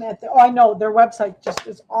same at I know their website just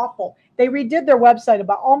is awful. They redid their website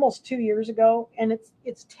about almost 2 years ago, and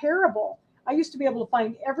it's terrible. I used to be able to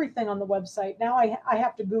find everything on the website. Now I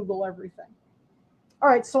have to Google everything. All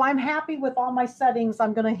right, so I'm happy with all my settings.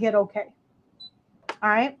 I'm going to hit OK. All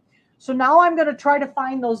right. So now I'm going to try to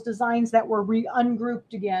find those designs that were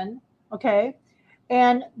ungrouped again, okay?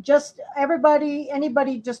 And just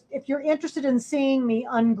anybody, just if you're interested in seeing me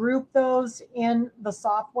ungroup those in the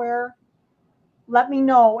software, let me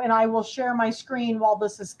know and I will share my screen while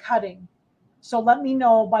this is cutting. So let me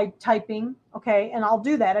know by typing, okay? And I'll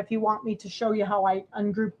do that if you want me to show you how I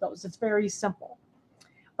ungroup those. It's very simple.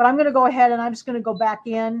 But I'm going to go ahead and I'm just going to go back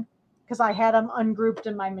in because I had them ungrouped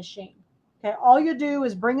in my machine. Okay, all you do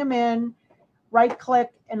is bring them in, right click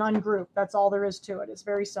and ungroup. That's all there is to it. It's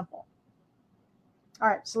very simple. All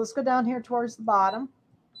right, so let's go down here towards the bottom.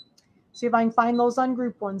 See if I can find those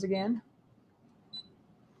ungrouped ones again.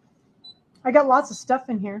 I got lots of stuff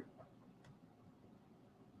in here.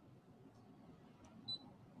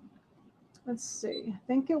 Let's see. I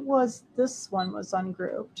think it was this one was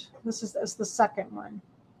ungrouped. This is the second one.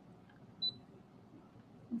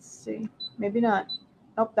 Let's see. Maybe not.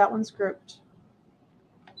 Nope, that one's grouped.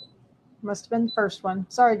 Must have been the first one.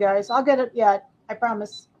 Sorry, guys. I'll get it yet. I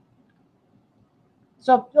promise.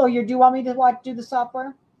 So, do you want me to do the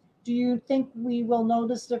software? Do you think we will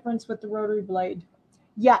notice difference with the rotary blade?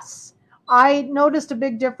 Yes. I noticed a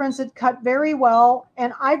big difference. It cut very well,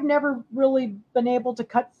 and I've never really been able to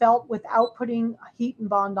cut felt without putting heat and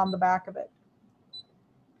bond on the back of it.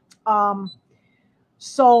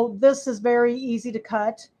 So this is very easy to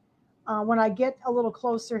cut. When I get a little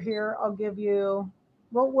closer here, I'll give you,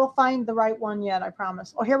 we'll find the right one yet, I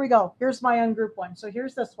promise. Oh, here we go. Here's my ungroup one. So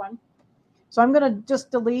here's this one. So I'm going to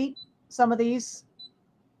just delete some of these.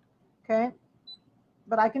 Okay.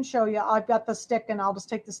 But I can show you. I've got the stick, and I'll just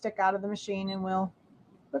take the stick out of the machine and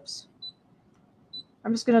whoops.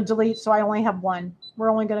 I'm just going to delete so I only have one.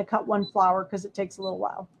 We're only going to cut one flower because it takes a little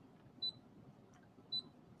while.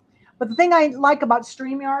 But the thing I like about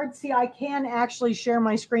StreamYard, see, I can actually share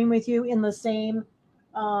my screen with you in the same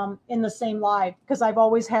live because I've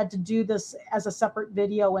always had to do this as a separate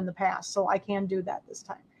video in the past, so I can do that this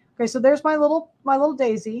time. Okay, so there's my little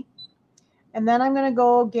daisy, and then I'm going to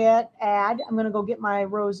go I'm going to go get my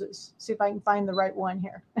roses. See if I can find the right one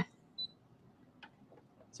here.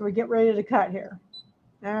 So we get ready to cut here.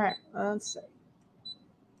 All right, let's see.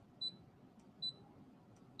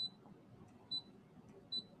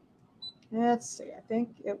 Let's see. I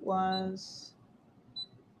think it was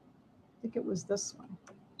this one.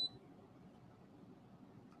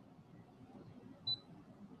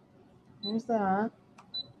 There's that.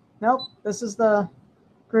 Nope, this is the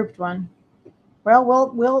grouped one.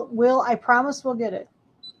 Well, we'll I promise we'll get it.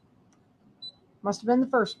 Must have been the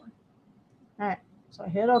first one. All right. So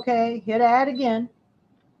hit OK, hit add again.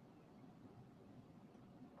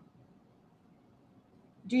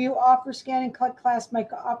 Do you offer scan and cut class?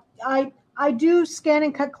 I do scan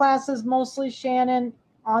and cut classes mostly, Shannon,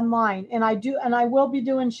 online, and I will be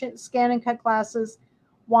doing scan and cut classes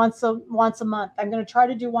once a month. I'm going to try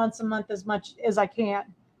to do once a month as much as I can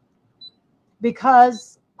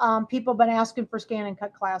because people have been asking for scan and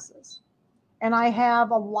cut classes, and I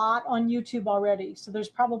have a lot on YouTube already. So there's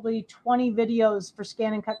probably 20 videos for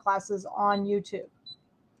scan and cut classes on YouTube.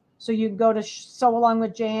 So you can go to Sew Along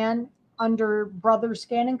with Jan under Brother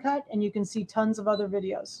Scan and Cut, and you can see tons of other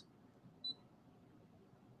videos.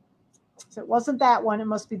 So it wasn't that one. It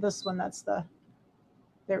must be this one. That's the,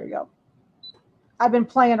 there we go. I've been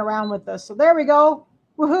playing around with this. So there we go.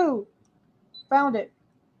 Woohoo. Found it.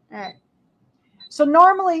 All right. So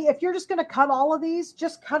normally, if you're just going to cut all of these,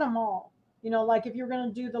 just cut them all. You know, like if you're going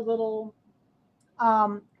to do the little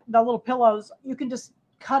pillows, you can just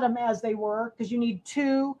cut them as they were, because you need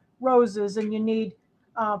 2 roses and you need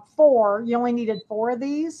 4. You only needed 4 of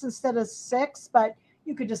these instead of 6, but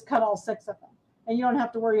you could just cut all 6 of them, and you don't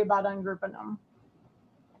have to worry about ungrouping them.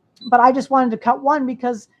 But I just wanted to cut one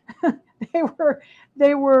because they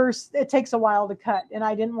were. It takes a while to cut, and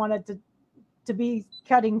I didn't want it to be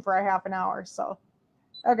cutting for a half an hour. So,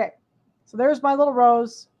 okay. So there's my little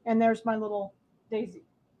rose, and there's my little daisy.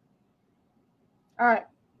 All right.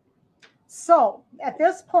 So at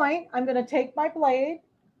this point, I'm going to take my blade,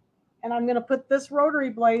 and I'm going to put this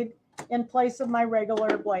rotary blade in place of my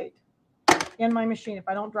regular blade in my machine. If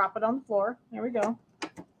I don't drop it on the floor, there we go.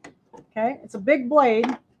 Okay. It's a big blade.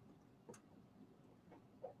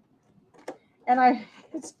 And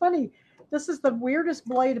it's funny. This is the weirdest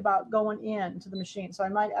blade about going into the machine. So I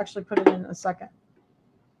might actually put it in a second.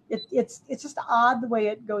 It's just odd the way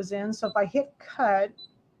it goes in. So if I hit cut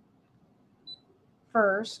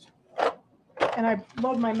first and I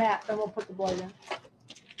load my mat, then we'll put the blade in.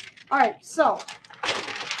 All right. So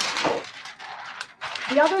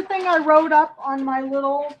the other thing I wrote up on my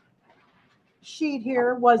little sheet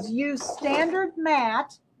here was use standard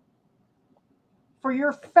mat for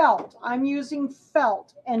your felt. I'm using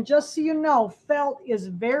felt. And just so you know, felt is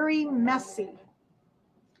very messy.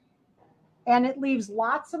 And it leaves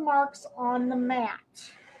lots of marks on the mat.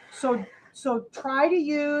 So try to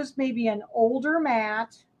use maybe an older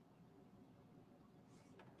mat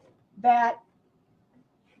that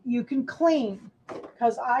you can clean.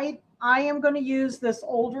 Because I am going to use this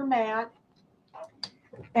older mat.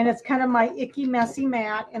 And it's kind of my icky, messy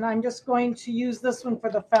mat. And I'm just going to use this one for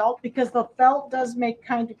the felt, because the felt does make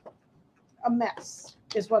kind of a mess,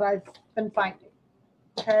 is what I've been finding.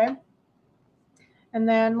 Okay. And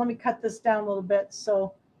then let me cut this down a little bit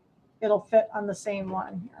so it'll fit on the same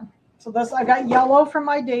one here. So this, I got yellow for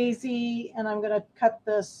my daisy, and I'm going to cut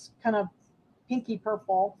this kind of pinky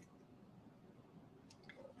purple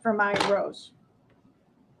for my rose.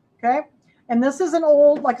 Okay. And this is an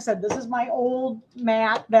old, like I said, this is my old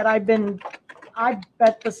mat that I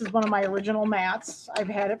bet this is one of my original mats. I've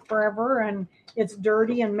had it forever, and it's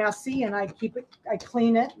dirty and messy, and I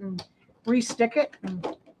clean it and re-stick it.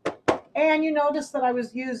 And you notice that I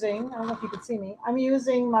was using, I don't know if you can see me, I'm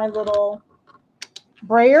using my little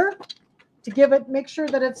brayer to make sure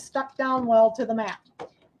that it's stuck down well to the mat.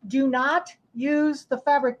 Do not use the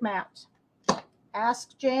fabric mat.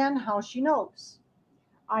 Ask Jan how she knows.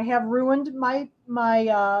 I have ruined my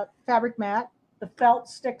fabric mat. The felt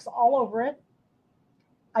sticks all over it.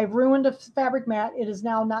 I've ruined a fabric mat. It is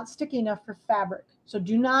now not sticky enough for fabric. So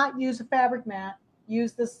do not use a fabric mat.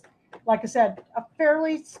 Use this, like I said, a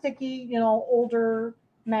fairly sticky, older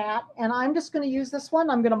mat. And I'm just going to use this one.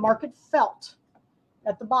 I'm going to mark it felt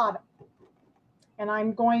at the bottom. And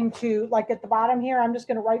I'm going to, like at the bottom here, I'm just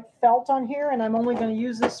going to write felt on here. And I'm only going to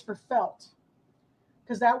use this for felt.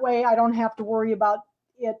 Because that way I don't have to worry about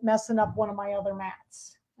it messing up one of my other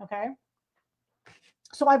mats. Okay.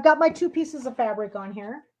 So I've got my 2 pieces of fabric on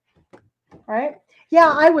here. All right.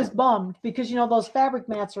 Yeah, I was bummed because, those fabric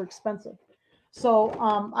mats are expensive. So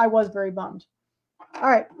I was very bummed. All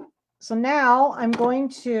right. So now I'm going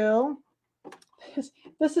to,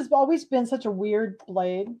 this has always been such a weird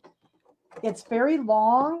blade. It's very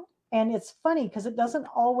long, and it's funny because it doesn't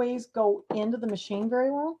always go into the machine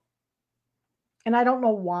very well. And I don't know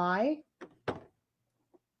why.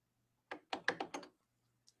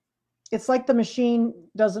 It's like the machine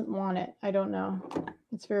doesn't want it. I don't know.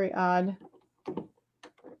 It's very odd.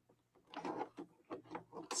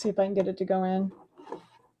 Let's see if I can get it to go in.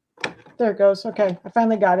 There it goes. Okay, I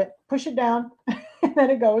finally got it. Push it down, and then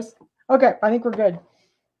it goes. Okay, I think we're good.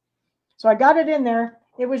 So I got it in there.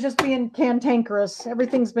 It was just being cantankerous.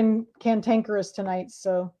 Everything's been cantankerous tonight.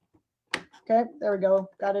 So, okay, there we go.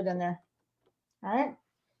 Got it in there. All right.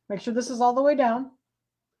 Make sure this is all the way down.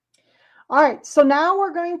 All right, so now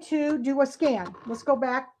we're going to do a scan. Let's go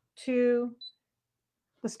back to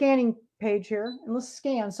the scanning page here, and let's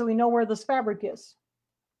scan so we know where this fabric is.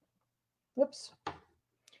 Whoops.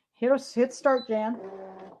 Hit start, Jan.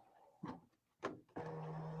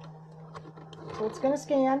 So it's going to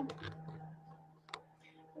scan.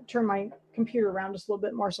 Turn my computer around just a little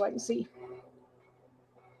bit more so I can see.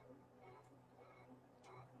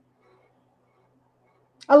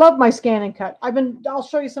 I love my scan and cut. I'll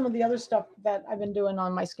show you some of the other stuff that I've been doing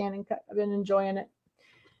on my scan and cut. I've been enjoying it.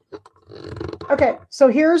 Okay, so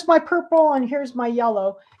here's my purple and here's my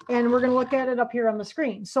yellow, and we're going to look at it up here on the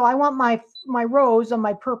screen. So I want my rose on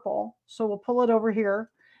my purple, so we'll pull it over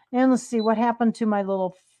here, and let's see what happened to my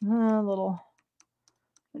little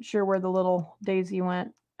not sure where the little daisy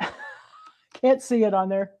went. Can't see it on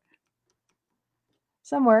there.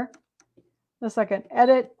 Somewhere. A second.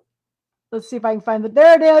 Edit. Let's see if I can find it.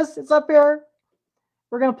 There it is. It's up here.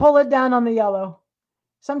 We're going to pull it down on the yellow.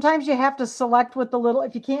 Sometimes you have to select with the little,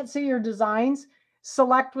 if you can't see your designs,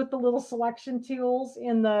 select with the little selection tools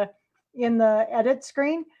in the edit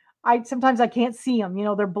screen. Sometimes I can't see them. You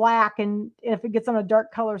know, they're black, and if it gets on a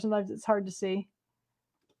dark color, sometimes it's hard to see.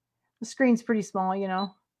 The screen's pretty small, you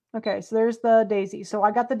know. Okay, so there's the daisy. So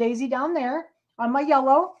I got the daisy down there on my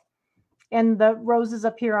yellow, and the rose is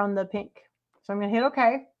up here on the pink. So I'm going to hit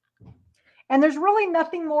OK. And there's really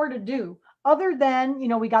nothing more to do other than, you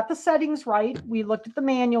know, we got the settings right. We looked at the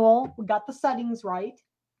manual. We got the settings right.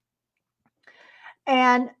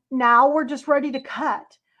 And now we're just ready to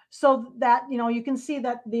cut. So that, you know, you can see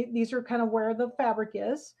that these are kind of where the fabric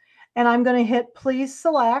is. And I'm going to hit please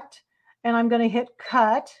select, and I'm going to hit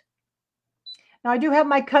cut. Now I do have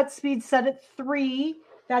my cut speed set at 3.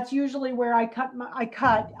 That's usually where I cut.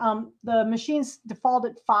 The machine's default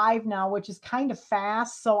at 5 now, which is kind of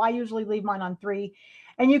fast. So I usually leave mine on 3.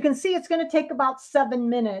 And you can see it's going to take about 7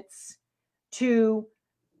 minutes to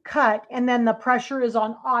cut. And then the pressure is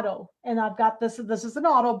on auto. And I've got this. This is an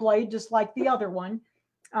auto blade, just like the other one.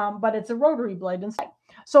 But it's a rotary blade instead.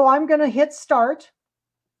 So I'm going to hit start.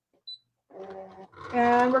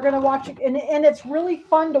 And we're going to watch it. And it's really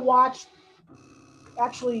fun to watch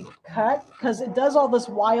actually cut, because it does all this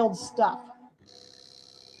wild stuff.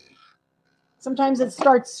 Sometimes it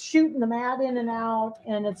starts shooting the mat in and out,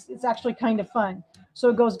 and it's actually kind of fun. So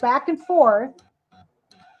it goes back and forth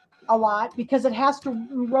a lot because it has to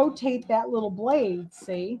rotate that little blade,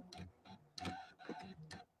 see?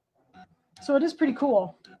 So it is pretty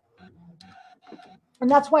cool. And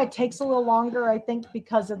that's why it takes a little longer, I think,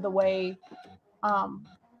 because of the way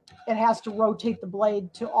it has to rotate the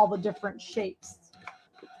blade to all the different shapes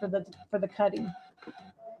for the cutting.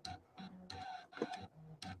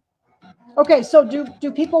 Okay, so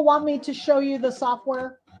do people want me to show you the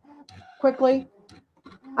software quickly?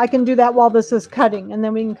 I can do that while this is cutting, and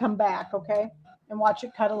then we can come back, okay, and watch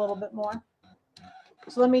it cut a little bit more.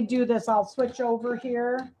 So let me do this. I'll switch over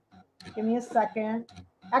here. Give me a second.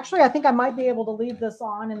 Actually, I think I might be able to leave this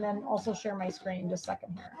on and then also share my screen. Just a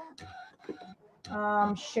second here.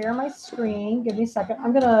 Share my screen. Give me a second.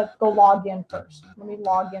 I'm going to go log in first. Let me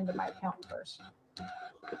log into my account first.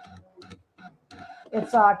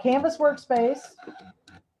 It's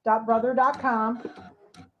canvasworkspace.brother.com.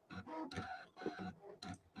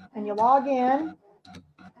 And you log in.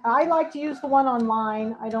 I like to use the one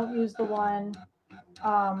online. I don't use the one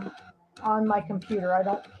on my computer. I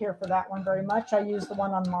don't care for that one very much. I use the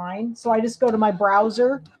one online. So I just go to my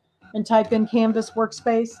browser and type in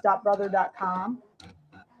canvasworkspace.brother.com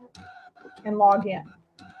and log in.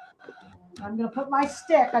 I'm going to put my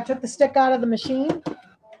stick. I took the stick out of the machine.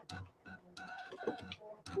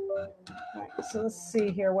 All right, so let's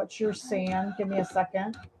see here what you're seeing. Give me a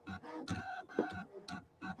second.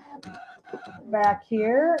 Back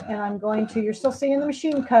here, and I'm going to, you're still seeing the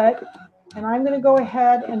machine cut, and I'm going to go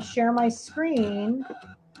ahead and share my screen.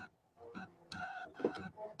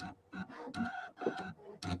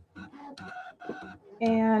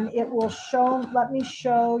 And it will show, let me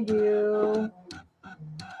show you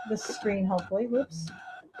the screen, hopefully. Whoops.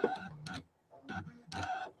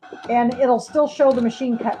 And it'll still show the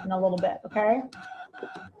machine cut in a little bit, okay?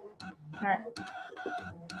 All right.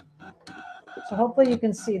 So hopefully you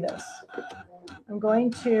can see this. I'm going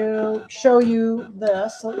to show you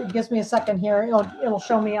this. So it gives me a second here. It'll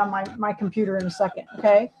show me on my computer in a second,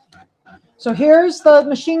 okay? So here's the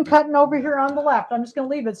machine cutting over here on the left. I'm just going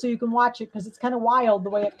to leave it so you can watch it because it's kind of wild the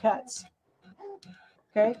way it cuts.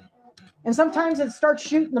 Okay? And sometimes it starts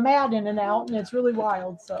shooting the mat in and out, and it's really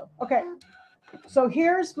wild. So, okay. So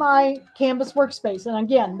here's my Canvas workspace. And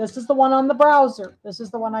again, this is the one on the browser. This is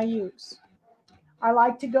the one I use. I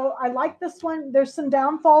like this one. There's some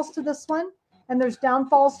downfalls to this one, and there's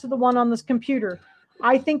downfalls to the one on this computer.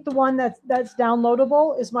 I think the one that's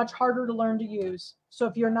downloadable is much harder to learn to use. So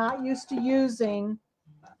if you're not used to using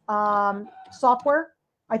software,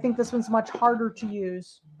 I think this one's much harder to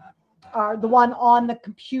use. The one on the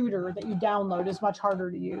computer that you download is much harder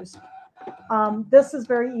to use. This is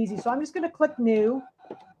very easy. So I'm just going to click new.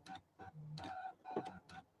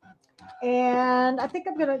 And I think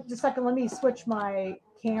I'm going to, just a second, let me switch my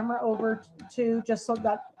camera over to just so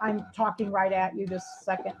that I'm talking right at you just a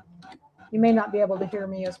second. You may not be able to hear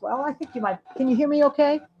me as well. I think you might. Can you hear me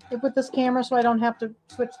okay? with this camera so I don't have to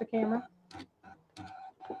switch the camera?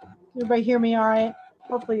 Everybody hear me all right?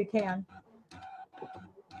 Hopefully you can.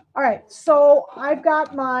 All right, so I've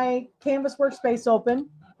got my Canvas workspace open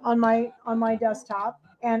on my desktop,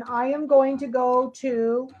 and I am going to go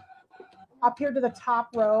to up here to the top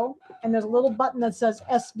row, and there's a little button that says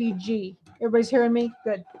SVG. Everybody's hearing me?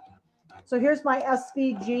 Good. So here's my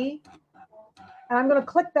SVG, and I'm going to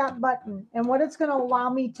click that button, and what it's going to allow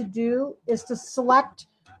me to do is to select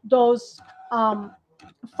those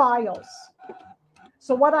files.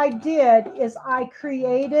 So what I did is I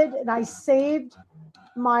created and I saved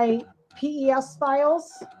my PES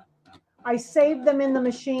files. I saved them in the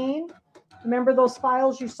machine. Remember those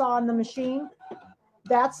files you saw in the machine?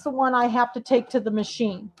 That's the one I have to take to the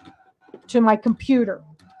machine, to my computer.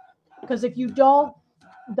 Because if you don't,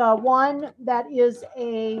 the one that is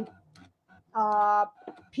a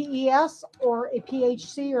PES or a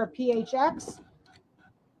PHC or a PHX,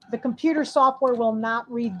 the computer software will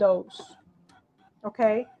not read those.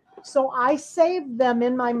 Okay, so I saved them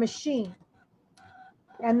in my machine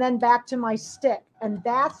and then back to my stick. And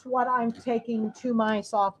that's what I'm taking to my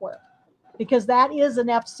software, because that is an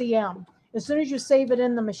FCM. As soon as you save it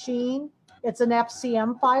in the machine, it's an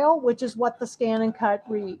FCM file, which is what the scan and cut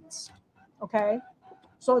reads. Okay,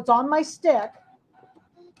 so it's on my stick.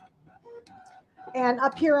 And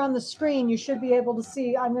up here on the screen, you should be able to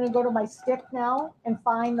see, I'm going to go to my stick now and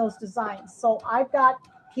find those designs. So I've got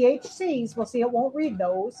PHCs. We'll see, it won't read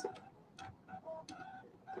those.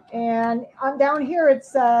 And down here it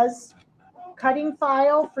says cutting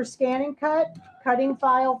file for scan and cut, cutting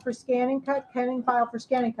file for scan and cut, cutting file for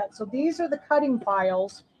scan and cut. So these are the cutting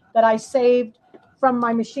files that I saved from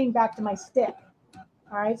my machine back to my stick.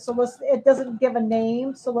 All right, so it doesn't give a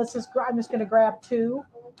name. So I'm just going to grab two,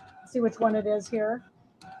 see which one it is here.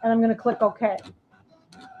 And I'm going to click OK.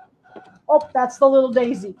 Oh, that's the little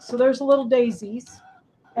daisy. So there's the little daisies,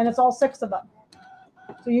 and it's all 6 of them.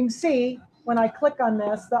 So you can see when I click on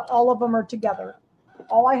this that all of them are together.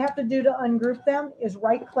 All I have to do to ungroup them is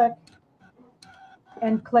right click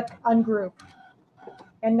and click ungroup.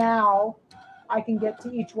 And now I can get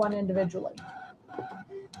to each one individually.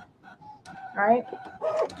 All right.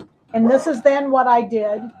 And this is then what I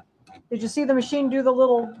did. Did you see the machine do the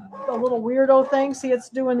little weirdo thing? See, it's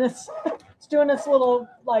doing this, it's doing this little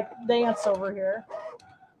like dance over here.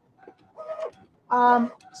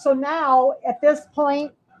 So now at this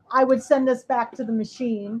point, I would send this back to the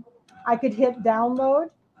machine. I could hit download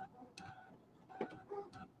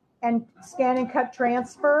and scan and cut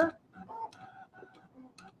transfer.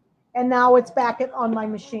 And now it's back on my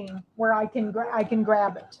machine where I can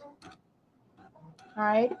grab it. All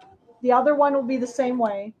right. The other one will be the same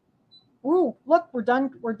way. Ooh, look, we're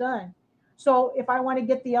done. We're done. So if I want to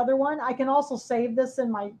get the other one, I can also save this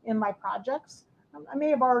in my projects. I may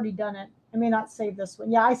have already done it. I may not save this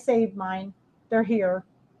one. Yeah, I saved mine. They're here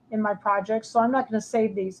in my projects. So I'm not going to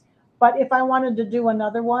save these. But if I wanted to do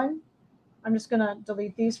another one, I'm just going to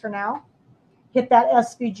delete these for now. Hit that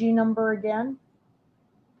SVG number again.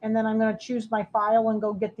 And then I'm going to choose my file and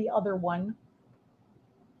go get the other one.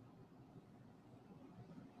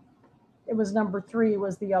 It was number 3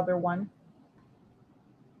 was the other one.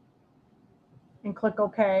 And click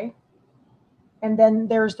OK. And then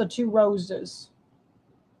there's the 2 roses.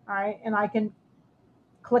 All right. And I can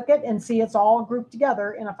click it and see it's all grouped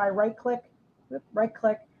together. And if I right click,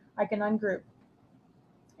 I can ungroup.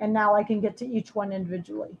 And now I can get to each one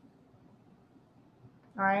individually.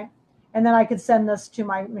 All right. And then I could send this to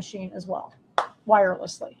my machine as well,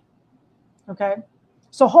 wirelessly. Okay.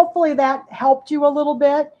 So hopefully that helped you a little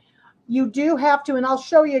bit. You do have to, and I'll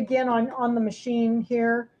show you again on the machine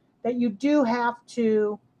here, that you do have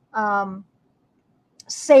to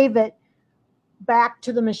save it back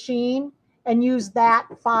to the machine and use that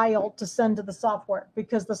file to send to the software,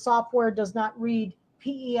 because the software does not read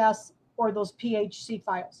PES or those PHC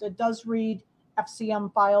files. It does read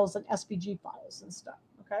FCM files and SVG files and stuff.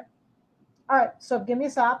 Okay. All right. So give me a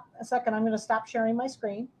second. I'm going to stop sharing my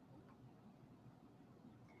screen.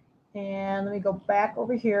 And let me go back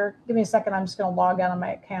over here. Give me a second. I'm just going to log out on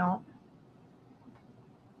my account.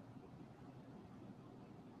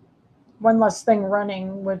 One less thing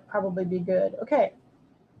running would probably be good. Okay.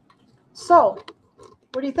 So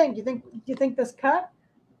what do you think? Do you think this cut?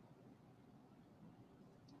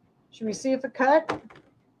 Should we see if it cut?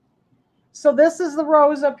 So this is the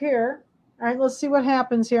rows up here. All right, let's see what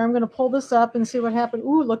happens here. I'm going to pull this up and see what happened.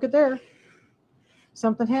 Ooh, look at there.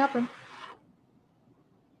 Something happened.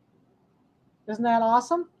 Isn't that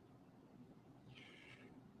awesome?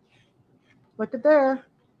 Look at there.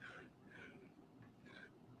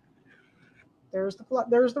 There's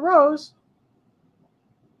the rows.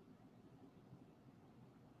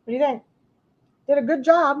 do you think? Did a good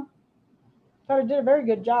job. Thought I did a very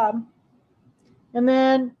good job. And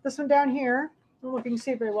then this one down here, I don't know if you can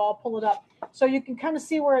see it very well. I'll pull it up. So you can kind of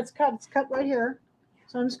see where it's cut. It's cut right here.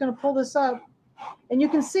 So I'm just going to pull this up. And you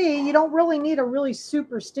can see you don't really need a really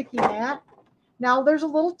super sticky mat. Now there's a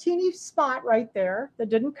little teeny spot right there that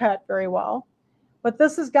didn't cut very well. But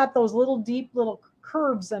this has got those little deep little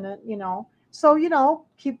curves in it, you know. So, you know,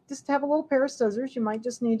 just have a little pair of scissors. You might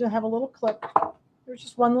just need to have a little clip. There's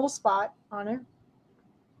just one little spot on it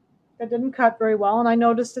that didn't cut very well. And I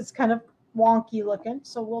noticed it's kind of wonky looking.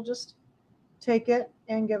 So we'll just take it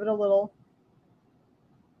and give it a little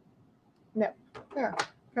nip. There.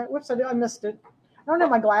 Okay. Whoops, I missed it. I don't have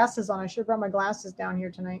my glasses on. I should have brought my glasses down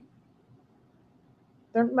here tonight.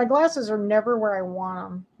 My glasses are never where I want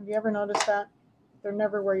them. Have you ever noticed that? They're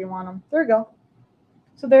never where you want them. There you go.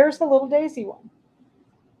 So there's the little daisy one.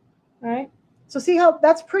 All right. So see how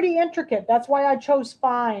that's pretty intricate. That's why I chose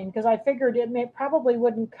fine, because I figured it probably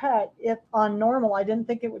wouldn't cut if on normal. I didn't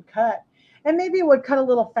think it would cut. And maybe it would cut a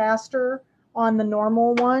little faster on the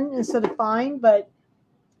normal one instead of fine. But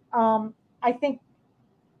I think,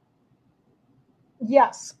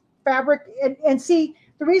 yes, fabric. And see,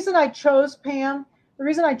 the reason I chose, Pam, the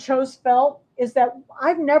reason I chose felt is that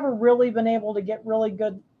I've never really been able to get really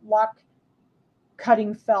good luck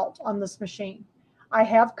cutting felt on this machine. I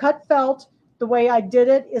have cut felt. The way I did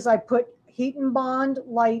it is I put heat and bond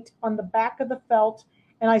light on the back of the felt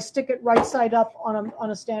and I stick it right side up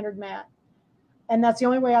on a standard mat. And that's the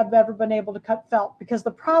only way I've ever been able to cut felt, because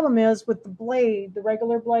the problem is with the blade, the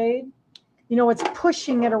regular blade, you know, it's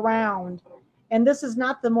pushing it around. And this is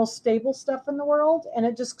not the most stable stuff in the world, and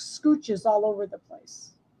it just scooches all over the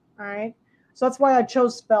place. All right. So that's why I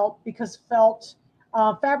chose felt, because felt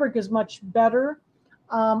fabric is much better.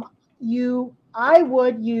 I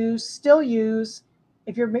would still use,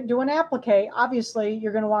 if you're doing applique, obviously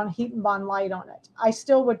you're going to want heat and bond light on it. I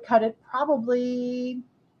still would cut it probably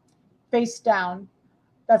face down.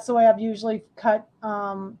 That's the way I've usually cut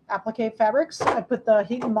applique fabrics. I put the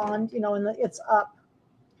heat and bond, you know, it's up.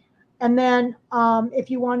 And then if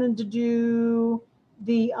you wanted to do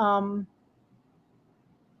the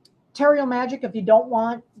Terrio Magic, if you don't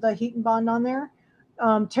want the heat and bond on there,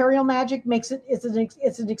 Terrio Magic makes it's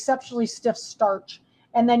an exceptionally stiff starch,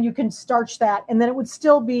 and then you can starch that, and then it would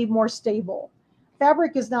still be more stable.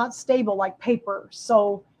 Fabric is not stable like paper,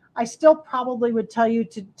 so I still probably would tell you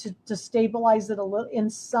to stabilize it a little in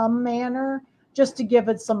some manner, just to give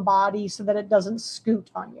it some body so that it doesn't scoot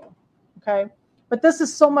on you. Okay, but this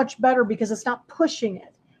is so much better because it's not pushing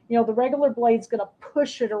it. You know, the regular blade's going to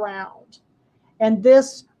push it around, and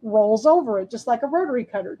this rolls over it just like a rotary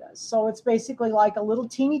cutter does. So it's basically like a little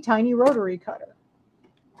teeny tiny rotary cutter.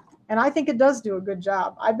 And I think it does do a good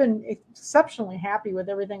job. I've been exceptionally happy with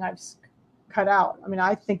everything I've cut out. I mean,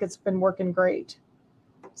 I think it's been working great.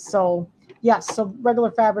 So yes, so regular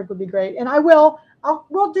fabric would be great. And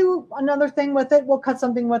we'll do another thing with it. We'll cut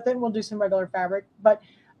something with it and we'll do some regular fabric. But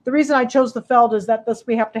the reason I chose the felt is that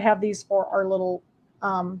we have to have these for our little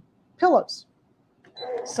pillows.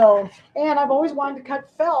 So, and I've always wanted to cut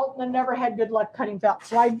felt, and I've never had good luck cutting felt.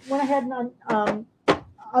 So I went ahead and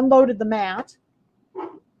unloaded the mat.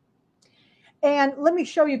 And let me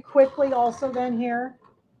show you quickly also then here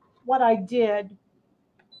what I did.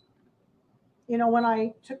 You know, when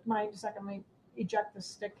I took let me eject the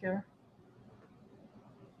stick here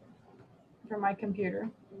from my computer.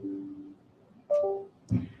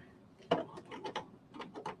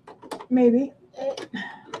 Maybe if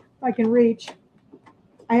I can reach.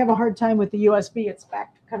 I have a hard time with the USB. It's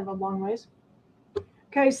back kind of a long ways.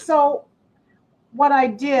 Okay, so what I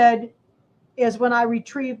did is when I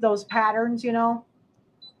retrieved those patterns, you know,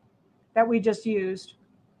 that we just used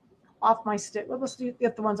off my stick. Let's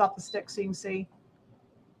get the ones off the stick so you can see.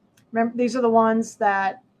 Remember, these are the ones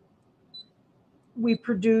that we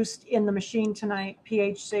produced in the machine tonight,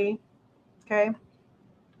 PHC. Okay.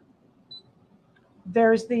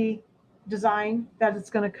 There's the design that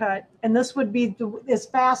it's going to cut, and this would be as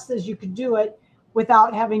fast as you could do it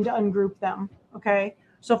without having to ungroup them. Okay,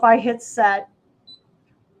 so if I hit set,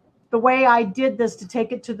 the way I did this to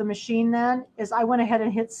take it to the machine then is I went ahead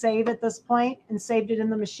and hit save at this point and saved it in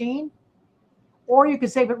the machine, or you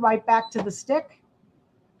could save it right back to the stick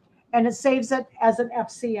and it saves it as an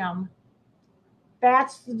FCM.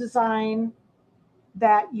 That's the design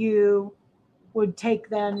that you would take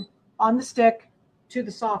then on the stick to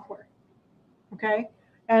the software. Okay,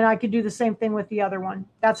 and I could do the same thing with the other one.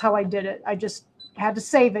 That's how I did it. I just had to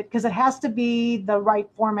save it because it has to be the right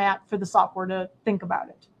format for the software to think about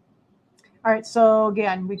it. All right, so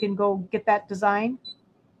again, we can go get that design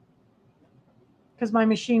because my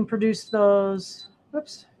machine produced those.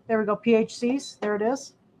 Whoops, There we go, PHCs. There it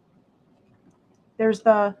is. There's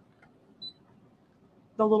the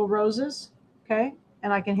little roses, okay?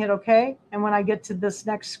 And I can hit OK. And when I get to this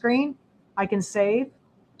next screen, I can save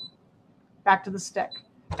back to the stick.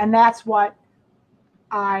 And that's what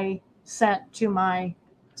I sent to my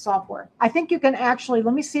software. I think you can actually,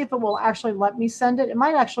 let me see if it will actually let me send it. It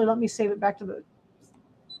might actually let me save it back to the,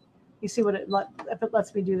 you see what if it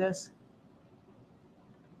lets me do this.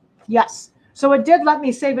 Yes. So it did let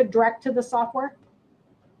me save it direct to the software.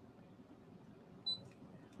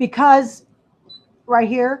 Because right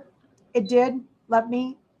here, it did let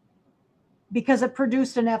me, because it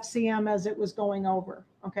produced an FCM as it was going over,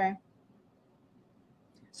 okay?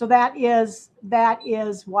 So that is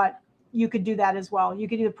what, you could do that as well. You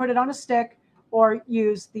could either put it on a stick or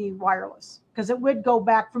use the wireless, because it would go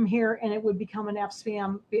back from here and it would become an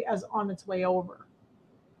FCM as on its way over.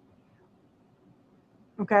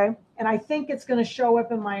 Okay, and I think it's going to show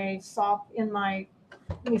up in my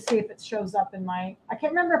let me see if it shows up in my, I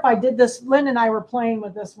can't remember if I did this. Lynn and I were playing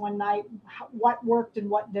with this one night, what worked and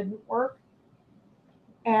what didn't work.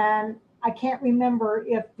 And I can't remember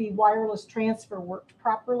if the wireless transfer worked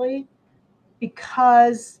properly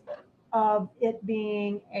because of it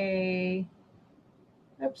being a,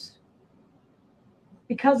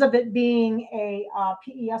 because of it being a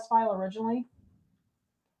PES file originally.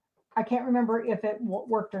 I can't remember if it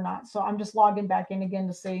worked or not. So I'm just logging back in again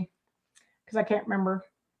to see, because I can't remember.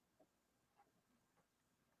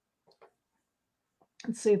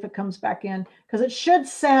 Let's see if it comes back in, because it should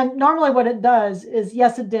send, normally what it does is,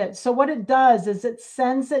 yes, it did. So what it does is it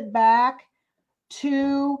sends it back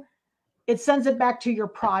to, your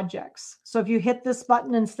projects. So if you hit this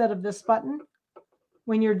button instead of this button,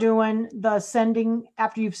 when you're doing the sending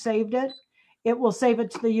after you've saved it, it will save it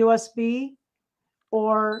to the USB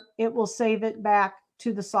or it will save it back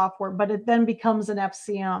to the software, but it then becomes an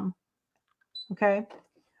FCM. Okay.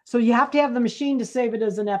 So you have to have the machine to save it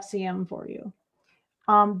as an FCM for you.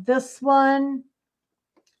 This one,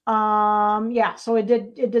 yeah, so it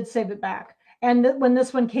did save it back. And when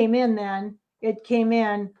this one came in, then it came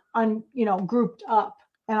in grouped up,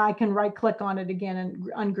 and I can right click on it again and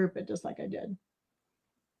ungroup it just like I did.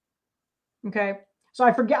 Okay. So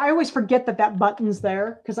I always forget that button's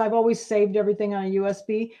there, because I've always saved everything on a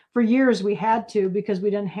USB. For years we had to, because we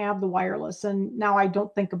didn't have the wireless, and now I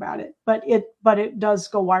don't think about it, but it does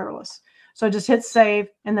go wireless. So just hit save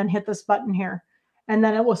and then hit this button here, and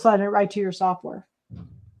then it will send it right to your software.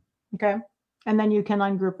 Okay. And then you can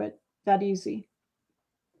ungroup it that easy.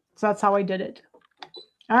 So that's how I did it.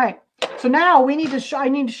 All right. So now I need to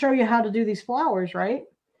show you how to do these flowers, right?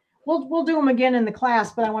 We'll do them again in the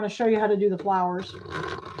class, but I want to show you how to do the flowers.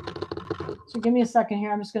 So give me a second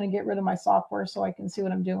here. I'm just going to get rid of my software so I can see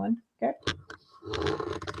what I'm doing. Okay.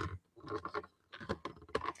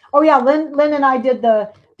 Oh yeah, Lynn and I did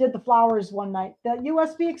the flowers one night. The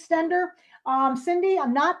USB extender, Cindy,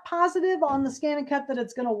 I'm not positive on the ScanNCut that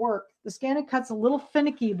it's going to work. The ScanNCut's a little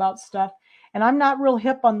finicky about stuff, and I'm not real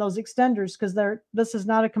hip on those extenders because this is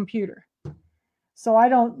not a computer, so I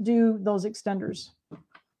don't do those extenders.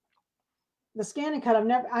 The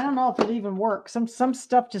ScanNCut, I don't know if it even works. Some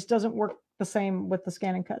stuff just doesn't work the same with the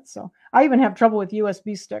ScanNCut. So I even have trouble with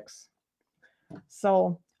USB sticks.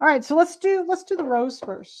 So, all right, so let's do the rose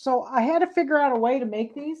first. So I had to figure out a way to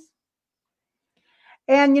make these.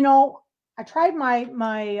 And I tried my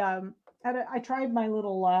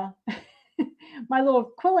little my little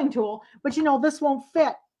quilling tool, but this won't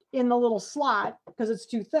fit in the little slot because it's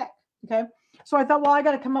too thick. Okay. So I thought, well, I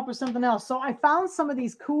got to come up with something else. So I found some of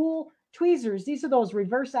these cool tweezers. These are those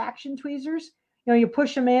reverse action tweezers. You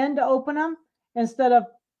push them in to open them instead of,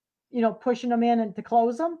 pushing them in and to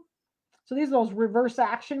close them. So these are those reverse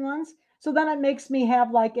action ones. So then it makes me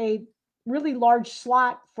have like a really large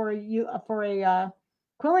slot for a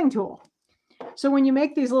quilling tool. So when you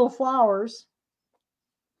make these little flowers,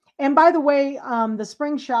 and by the way, the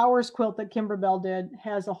spring showers quilt that Kimberbell did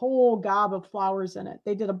has a whole gob of flowers in it.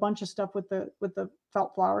 They did a bunch of stuff with the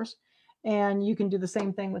felt flowers, and you can do the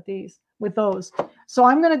same thing with those. So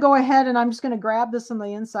I'm going to go ahead and I'm just going to grab this on the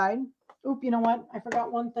inside. Oop, you know what? I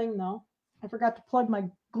forgot one thing though. I forgot to plug my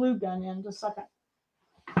glue gun in. Just a second.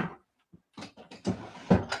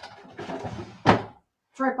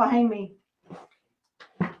 It's right behind me.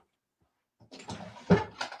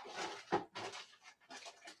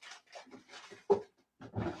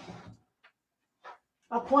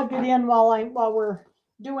 I'll plug it in while we're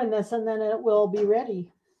doing this, and then it will be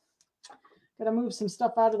ready. Gotta move some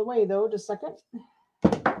stuff out of the way though, just a second.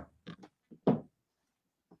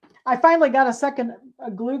 I finally got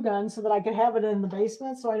a glue gun so that I could have it in the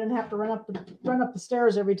basement, so I didn't have to run up the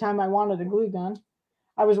stairs every time I wanted a glue gun.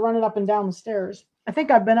 I was running up and down the stairs. I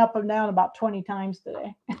think I've been up and down about 20 times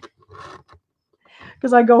today.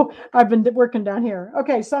 Because I've been working down here.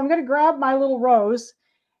 Okay, so I'm going to grab my little rose,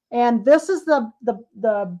 and this is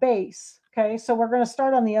the base. Okay, so we're going to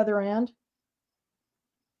start on the other end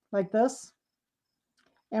like this,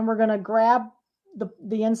 and we're going to grab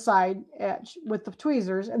the inside edge with the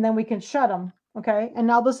tweezers, and then we can shut them. Okay, and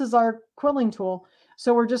now this is our quilling tool.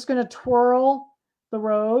 So we're just going to twirl the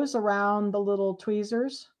rose around the little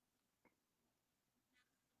tweezers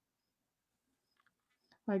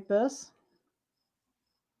like this.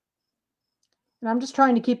 And I'm just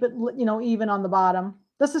trying to keep it, even on the bottom.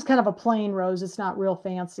 This is kind of a plain rose. It's not real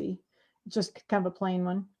fancy. It's just kind of a plain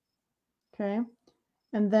one. Okay.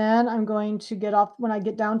 And then I'm going to get off, when I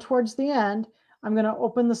get down towards the end, I'm going to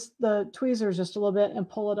open the tweezers just a little bit and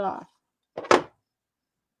pull it off.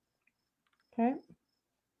 Okay.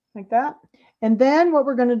 Like that. And then what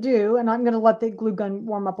we're going to do, and I'm going to let the glue gun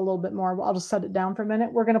warm up a little bit more. I'll just set it down for a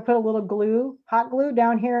minute. We're going to put a little glue, hot glue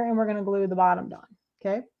down here, and we're going to glue the bottom down.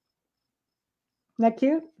 Okay. Isn't that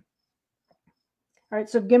cute? All right,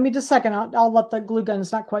 so give me just a second. I'll let the glue gun,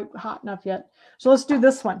 it's not quite hot enough yet. So let's do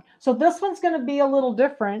this one. So this one's going to be a little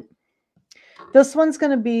different. This one's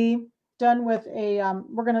going to be done with a,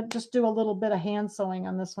 we're going to just do a little bit of hand sewing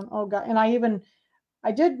on this one. Oh God. And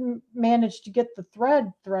I did manage to get the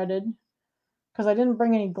thread threaded because I didn't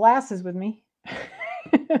bring any glasses with me.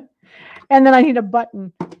 And then I need a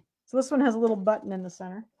button. So this one has a little button in the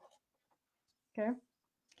center. Okay.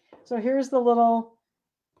 So here's the little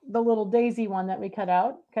daisy one that we cut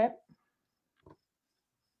out. Okay.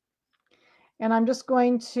 And I'm just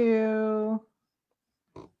going to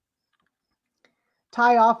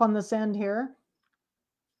tie off on this end here.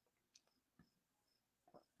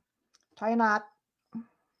 Tie a knot.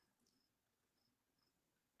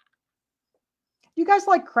 You guys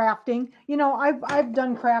like crafting? You know, I've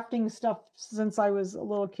done crafting stuff since I was a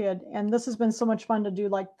little kid, and this has been so much fun to do,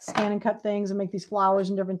 like scan and cut things and make these flowers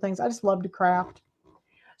and different things. I just love to craft.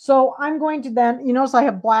 So I'm going to then, you notice I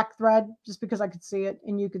have black thread just because I could see it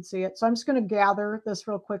and you could see it. So I'm just going to gather this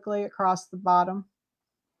real quickly across the bottom.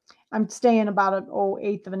 I'm staying about an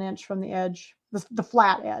 1/8 of an inch from the edge, the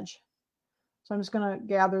flat edge. So I'm just going to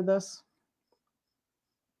gather this.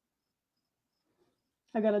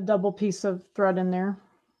 I got a double piece of thread in there.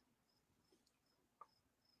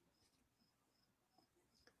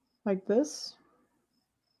 Like this.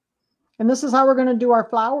 And this is how we're going to do our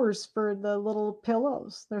flowers for the little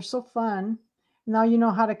pillows. They're so fun. Now you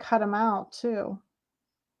know how to cut them out too.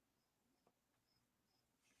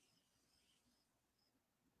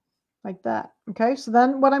 Like that. Okay, so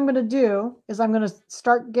then what I'm going to do is I'm going to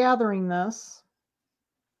start gathering this.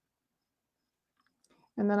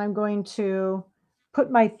 And then I'm going to put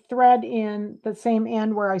my thread in the same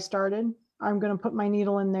end where I started. I'm going to put my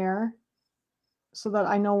needle in there so that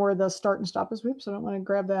I know where the start and stop is. Oops, I don't want to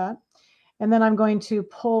grab that. And then I'm going to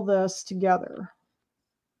pull this together.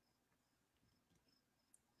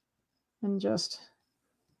 And just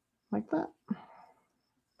like that.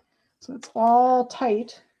 So it's all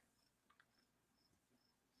tight.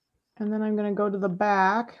 And then I'm going to go to the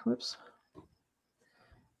back, whoops,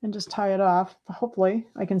 and just tie it off. Hopefully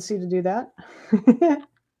I can see to do that.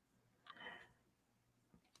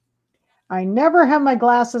 I never have my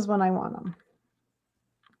glasses when I want them.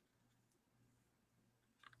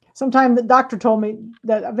 Sometime the doctor told me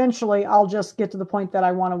that eventually I'll just get to the point that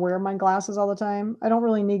I want to wear my glasses all the time. I don't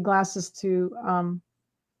really need glasses to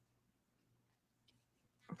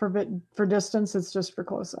for distance. It's just for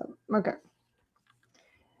close up. Okay.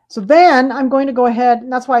 So then I'm going to go ahead,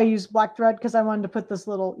 and that's why I use black thread, because I wanted to put this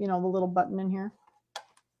little, the little button in here.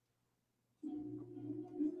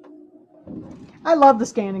 I love the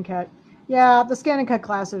scan and cut. Yeah, the scan and cut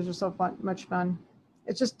classes are so much fun.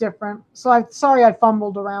 It's just different. So sorry I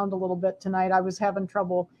fumbled around a little bit tonight. I was having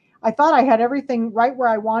trouble. I thought I had everything right where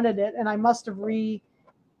I wanted it, and I must have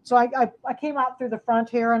so I came out through the front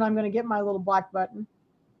here, and I'm going to get my little black button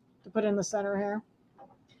to put in the center here.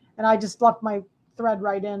 And I just left my thread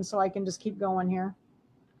right in so I can just keep going here.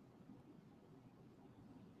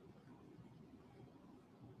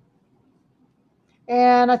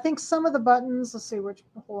 And I think some of the buttons, let's see which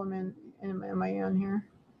hole I'm in. Am I in here?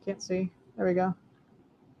 Can't see. There we go. I'm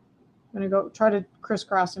going to go try to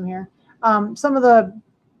crisscross them here. Some of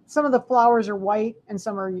the flowers are white and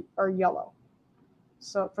some are yellow.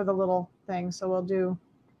 So for the little thing, so we'll do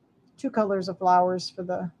 2 colors of flowers for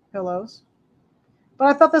the pillows. But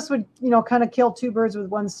I thought this would, kind of kill 2 birds with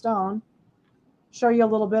 1 stone. Show you a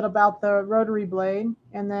little bit about the rotary blade,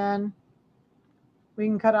 and then we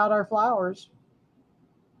can cut out our flowers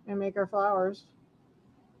and make our flowers.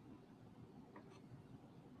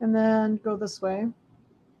 And then go this way,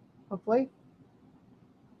 hopefully.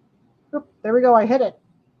 Oop, there we go, I hit it.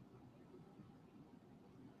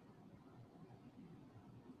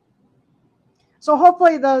 So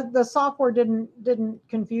hopefully the software didn't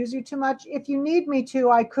confuse you too much. If you need me to,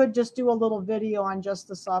 I could just do a little video on just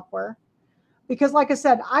the software. Because like I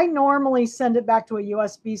said, I normally send it back to a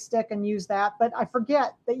USB stick and use that, but I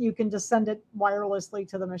forget that you can just send it wirelessly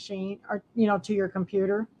to the machine or, you know, to your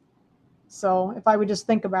computer. So if I would just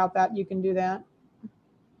think about that, you can do that.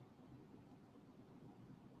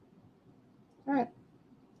 All right.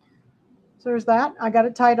 So there's that. I got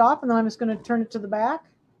it tied off, and then I'm just going to turn it to the back.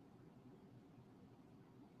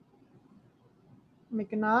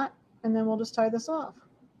 Make a knot, and then we'll just tie this off.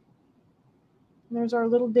 And there's our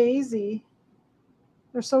little daisy.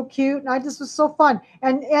 They're so cute, and this was so fun.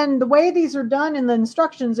 And the way these are done in the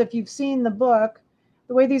instructions, if you've seen the book,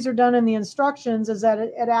 the way these are done in the instructions is that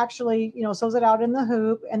it actually, you know, sews it out in the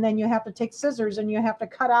hoop, and then you have to take scissors and you have to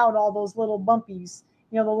cut out all those little bumpies,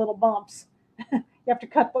 you know, the little bumps. You have to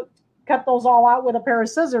cut those all out with a pair of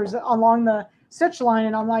scissors along the stitch line,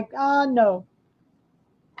 and I'm like, no.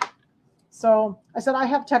 So I said, I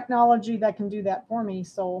have technology that can do that for me,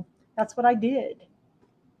 so that's what I did.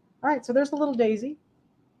 All right, so there's the little daisy.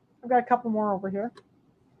 I've got a couple more over here.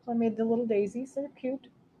 So I made the little daisies. They're cute.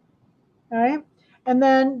 All right. And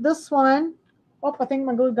then this one, oh, I think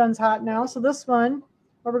my glue gun's hot now. So this one,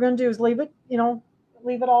 what we're going to do is leave it, you know,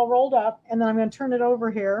 leave it all rolled up. And then I'm going to turn it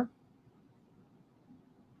over here.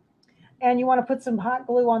 And you want to put some hot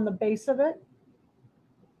glue on the base of it.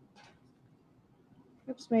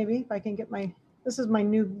 Oops, maybe if I can get my, this is my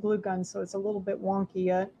new glue gun, so it's a little bit wonky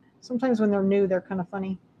yet. Sometimes when they're new, they're kind of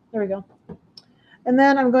funny. There we go. And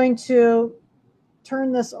then I'm going to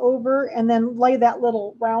turn this over and then lay that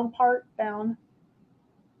little round part down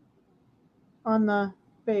on the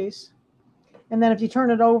base. And then if you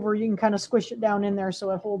turn it over, you can kind of squish it down in there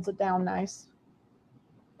so it holds it down nice.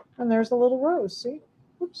 And there's the little rose, see?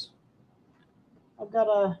 Oops. I've got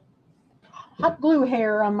a hot glue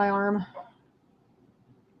hair on my arm.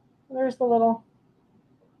 There's the little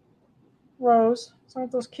rose.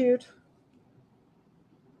 Aren't those cute?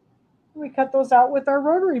 We cut those out with our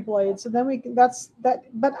rotary blades. So then we can, that's that.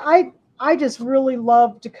 But I just really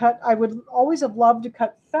love to cut. I would always have loved to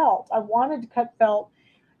cut felt. I wanted to cut felt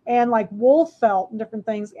and like wool felt and different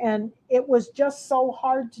things. And it was just so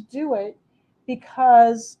hard to do it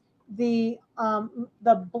because the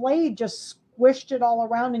blade just squished it all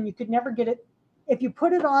around and you could never get it. If you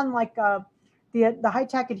put it on like the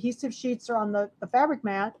high-tack adhesive sheets or on the fabric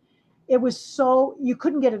mat, it was so, you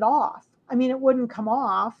couldn't get it off. I mean, it wouldn't come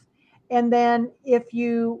off. And then if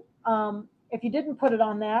you didn't put it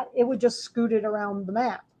on that, it would just scoot it around the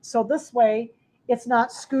mat. So this way, it's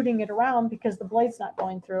not scooting it around because the blade's not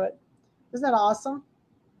going through it. Isn't that awesome?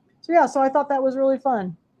 So yeah, so I thought that was really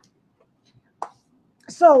fun.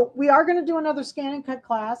 So we are going to do another scan and cut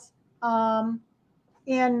class. So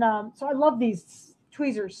I love these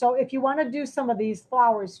tweezers. So if you want to do some of these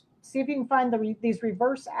flowers, see if you can find these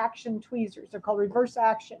reverse action tweezers. They're called reverse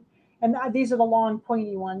action. And these are the long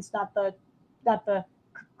pointy ones, not the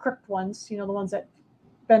crooked ones, you know, the ones that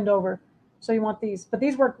bend over. So you want these. But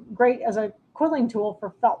these work great as a quilling tool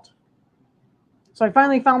for felt. So I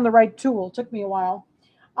finally found the right tool. It took me a while.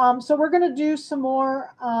 So we're going to do some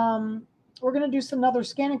more. We're going to do another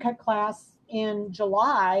scan and cut class in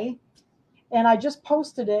July. And I just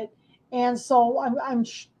posted it. And so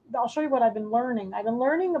I'll show you what I've been learning. I've been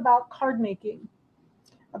learning about card making.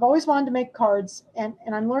 I've always wanted to make cards, and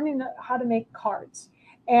I'm learning how to make cards.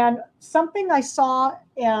 And something I saw,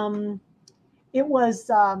 it was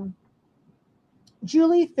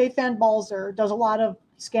Julie Faith-Van-Balzer does a lot of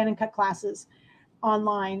scan and cut classes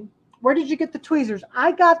online. Where did you get the tweezers?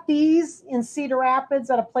 I got these in Cedar Rapids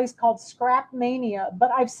at a place called Scrap Mania,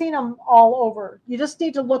 but I've seen them all over. You just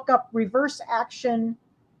need to look up reverse action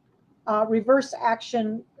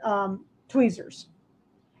tweezers.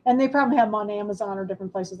 And they probably have them on Amazon or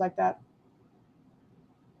different places like that.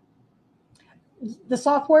 The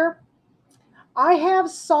software, I have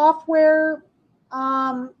software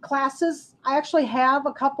classes. I actually have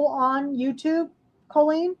a couple on YouTube,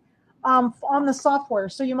 Colleen, on the software.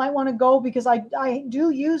 So you might want to go because I do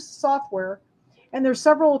use software. And there's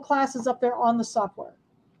several classes up there on the software.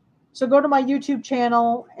 So go to my YouTube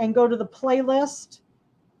channel and go to the playlist,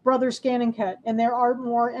 Brother Scan and Cut. And there are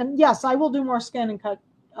more. And yes, I will do more scan and cut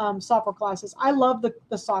software classes. I love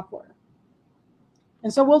the software.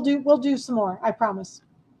 And so we'll do some more, I promise.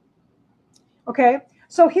 Okay,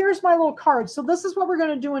 so here's my little card. So this is what we're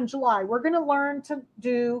going to do in July. We're going to learn to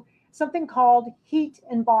do something called heat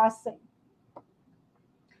embossing.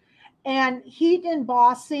 And heat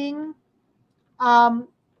embossing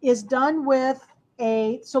is done with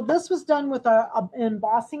so this was done with an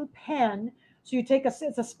embossing pen. So you take it's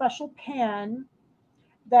a special pen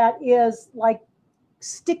that is like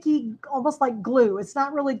sticky, almost like glue. It's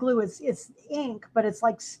not really glue, it's ink, but it's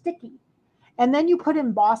like sticky. And then you put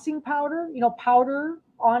embossing powder, powder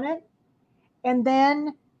on it. And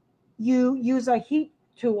then you use a heat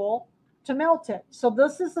tool to melt it. So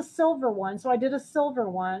this is a silver one. So I did a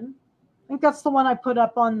silver one. I think that's the one I put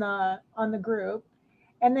up on the group.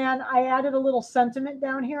 And then I added a little sentiment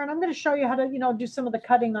down here, and I'm going to show you how to, do some of the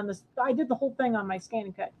cutting on this. I did the whole thing on my scan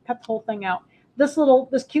and cut the whole thing out. This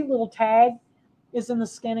cute little tag is in the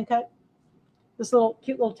scan and cut. This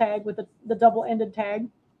cute little tag with the double-ended tag.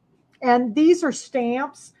 And these are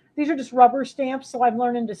stamps. These are just rubber stamps. So I'm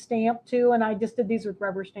learning to stamp too. And I just did these with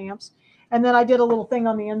rubber stamps. And then I did a little thing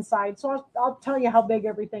on the inside. So I'll tell you how big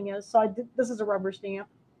everything is. So this is a rubber stamp.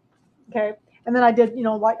 Okay. And then I did,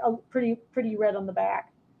 like a pretty red on the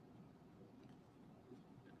back.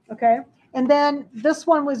 Okay. And then this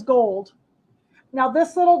one was gold. Now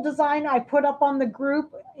this little design I put up on the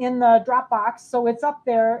group in the Dropbox. So it's up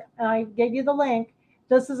there, and I gave you the link.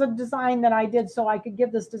 This is a design that I did so I could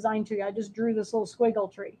give this design to you. I just drew this little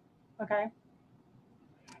squiggle tree. Okay.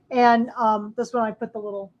 And this one I put the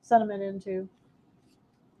little sentiment into.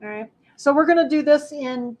 All right. So we're going to do this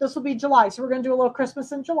this will be July. So we're going to do a little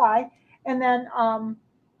Christmas in July. And then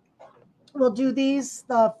we'll do these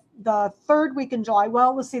the third week in July.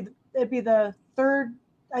 Well, let's see. It'd be the third.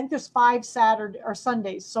 I think there's 5 Saturday or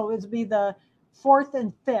Sundays. So it'd be the 4th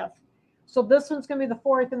and 5th. So this one's going to be the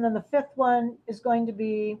 4th. And then the 5th one is going to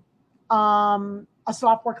be a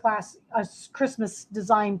software class, a Christmas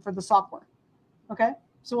design for the software. Okay.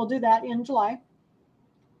 So we'll do that in July.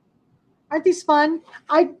 Aren't these fun?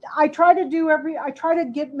 I try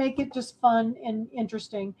to make it just fun and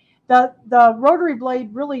interesting. The Rotary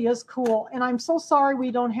Blade really is cool, and I'm so sorry we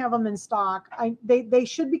don't have them in stock. They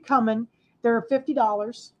should be coming. They're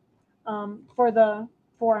 $50 for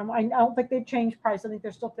them. I don't think they've changed price. I think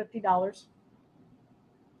they're still $50.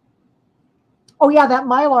 Oh yeah, that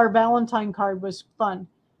Mylar Valentine card was fun.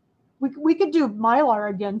 We could do Mylar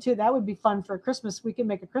again too. That would be fun for Christmas. We could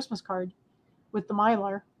make a Christmas card with the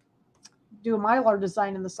Mylar. Do a Mylar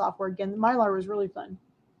design in the software again. The Mylar was really fun.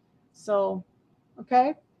 So,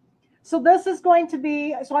 okay. So this is going to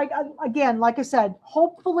be, again, like I said,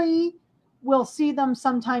 hopefully we'll see them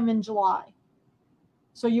sometime in July.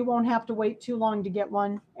 So you won't have to wait too long to get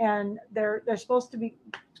one. And they're supposed to be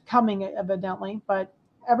coming evidently, but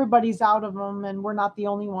everybody's out of them and we're not the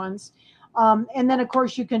only ones. And then of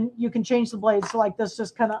course you can change the blade. So like this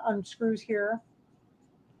just kind of unscrews here.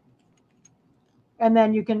 And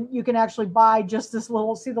then you can actually buy just this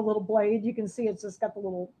see the little blade. You can see it's just got the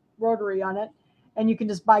little rotary on it, and you can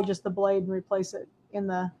just buy just the blade and replace it in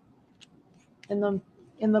the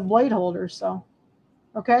blade holder. So,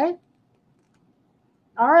 okay.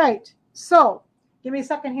 All right. So give me a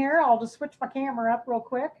second here. I'll just switch my camera up real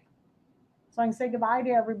quick so I can say goodbye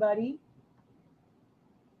to everybody.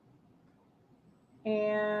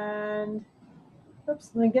 And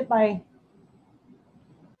oops, let me get my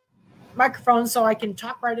microphone so I can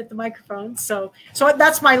talk right at the microphone. So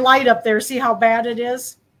that's my light up there. See how bad it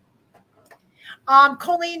is?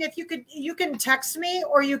 Colleen, if you can text me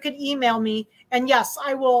or you can email me. And yes,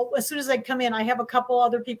 I will, as soon as I come in, I have a couple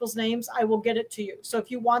other people's names. I will get it to you. So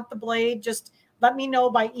if you want the blade, just let me know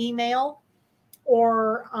by email,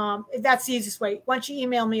 or that's the easiest way. Once you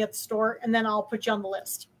email me at the store, and then I'll put you on the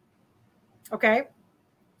list. Okay.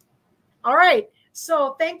 All right.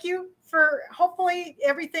 So thank you for, hopefully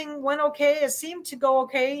everything went okay. It seemed to go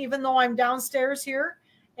okay, even though I'm downstairs here.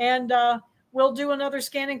 And we'll do another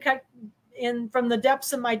scan and cut from the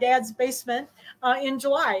depths of my dad's basement in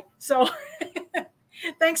July. So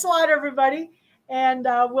thanks a lot, everybody. And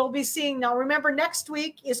we'll be seeing, now remember, next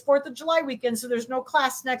week is 4th of July weekend, so there's no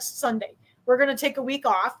class next Sunday. We're going to take a week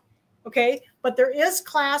off, okay? But there is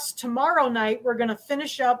class tomorrow night. We're going to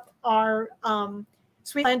finish up our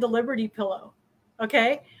Sweet Land of Liberty pillow,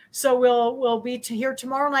 okay? So we'll be here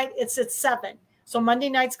tomorrow night. It's at 7. So Monday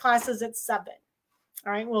night's class is at 7.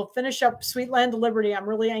 All right, we'll finish up Sweet Land of Liberty. I'm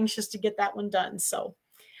really anxious to get that one done. So,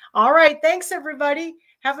 all right, thanks, everybody.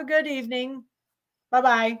 Have a good evening.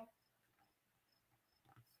 Bye-bye.